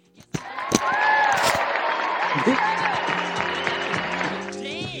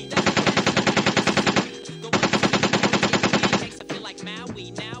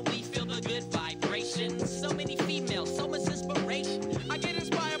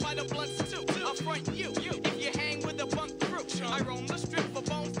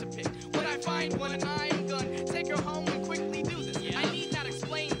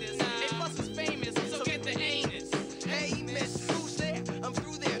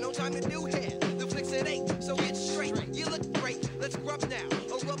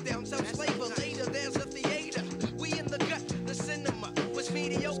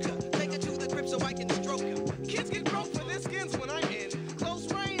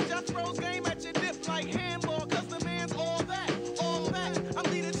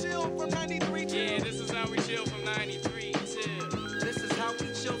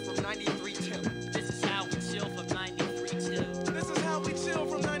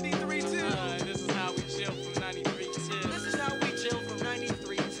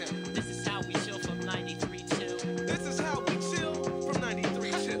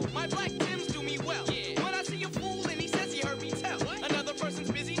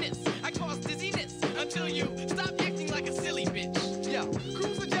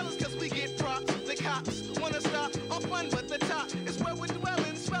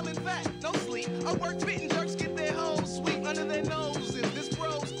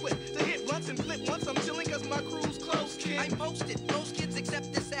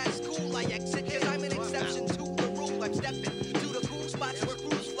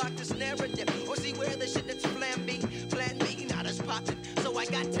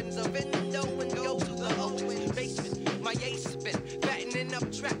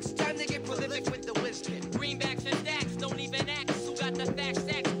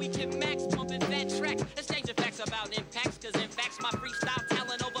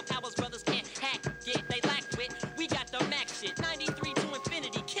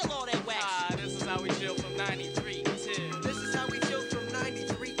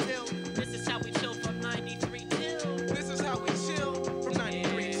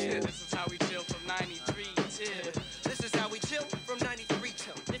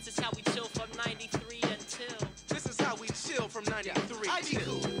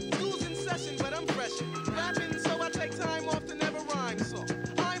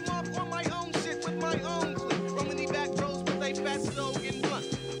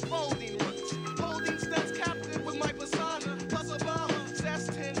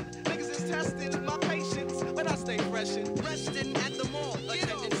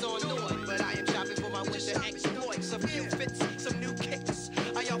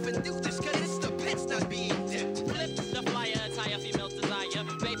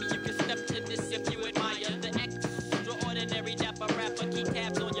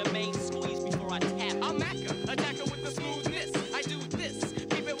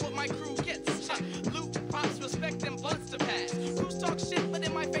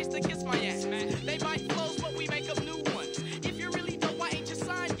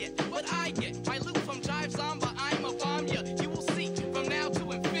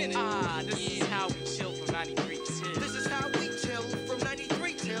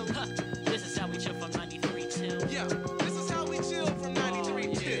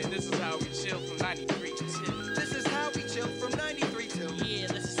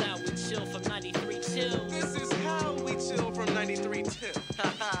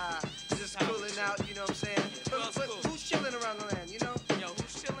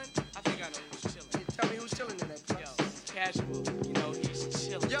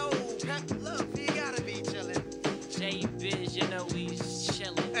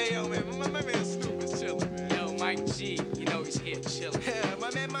 Hey, yo, man, my man Snoop is chilling, man. Yo, Mike G, you know he's here chilling. Yeah, my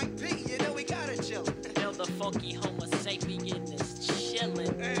my man Mike P, you know we gotta chill. Feel the funky Homo sapien is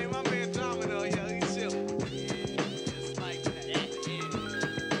chillin'. Hey, my man Domino, yo, he's chill. Just like that. Yeah.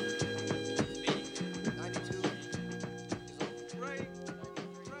 92 is on Ray.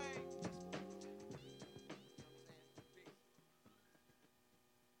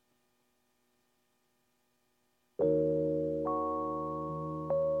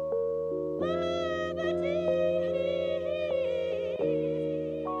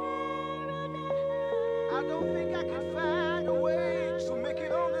 I don't think I can find a way to make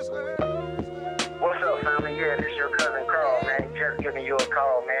it on this earth. What's up, family? Yeah, this your cousin Carl, man. Just giving you a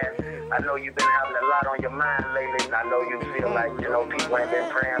call, man. I know you've been having a lot on your mind lately, and I know you feel like, people ain't been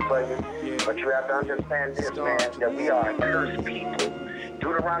praying for you. But you have to understand this, man, that we are a cursed people.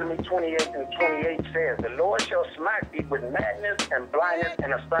 Deuteronomy 28 and 28 says, the Lord shall smite thee with madness and blindness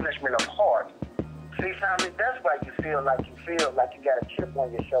and astonishment of heart. See, family, that's why you feel like you got a chip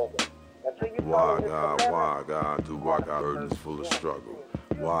on your shoulder. Why God, do I got burdens full of struggle?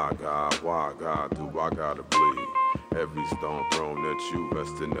 Why God, do I gotta bleed? Every stone thrown at you,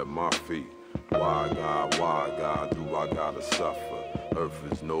 resting at my feet. Why God, do I gotta suffer? Earth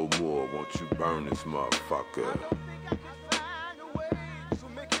is no more, won't you burn this motherfucker?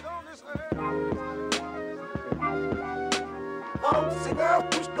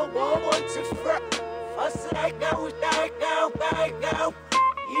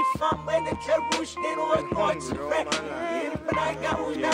 If I'm in the Jerusalem or going to wreck, but I got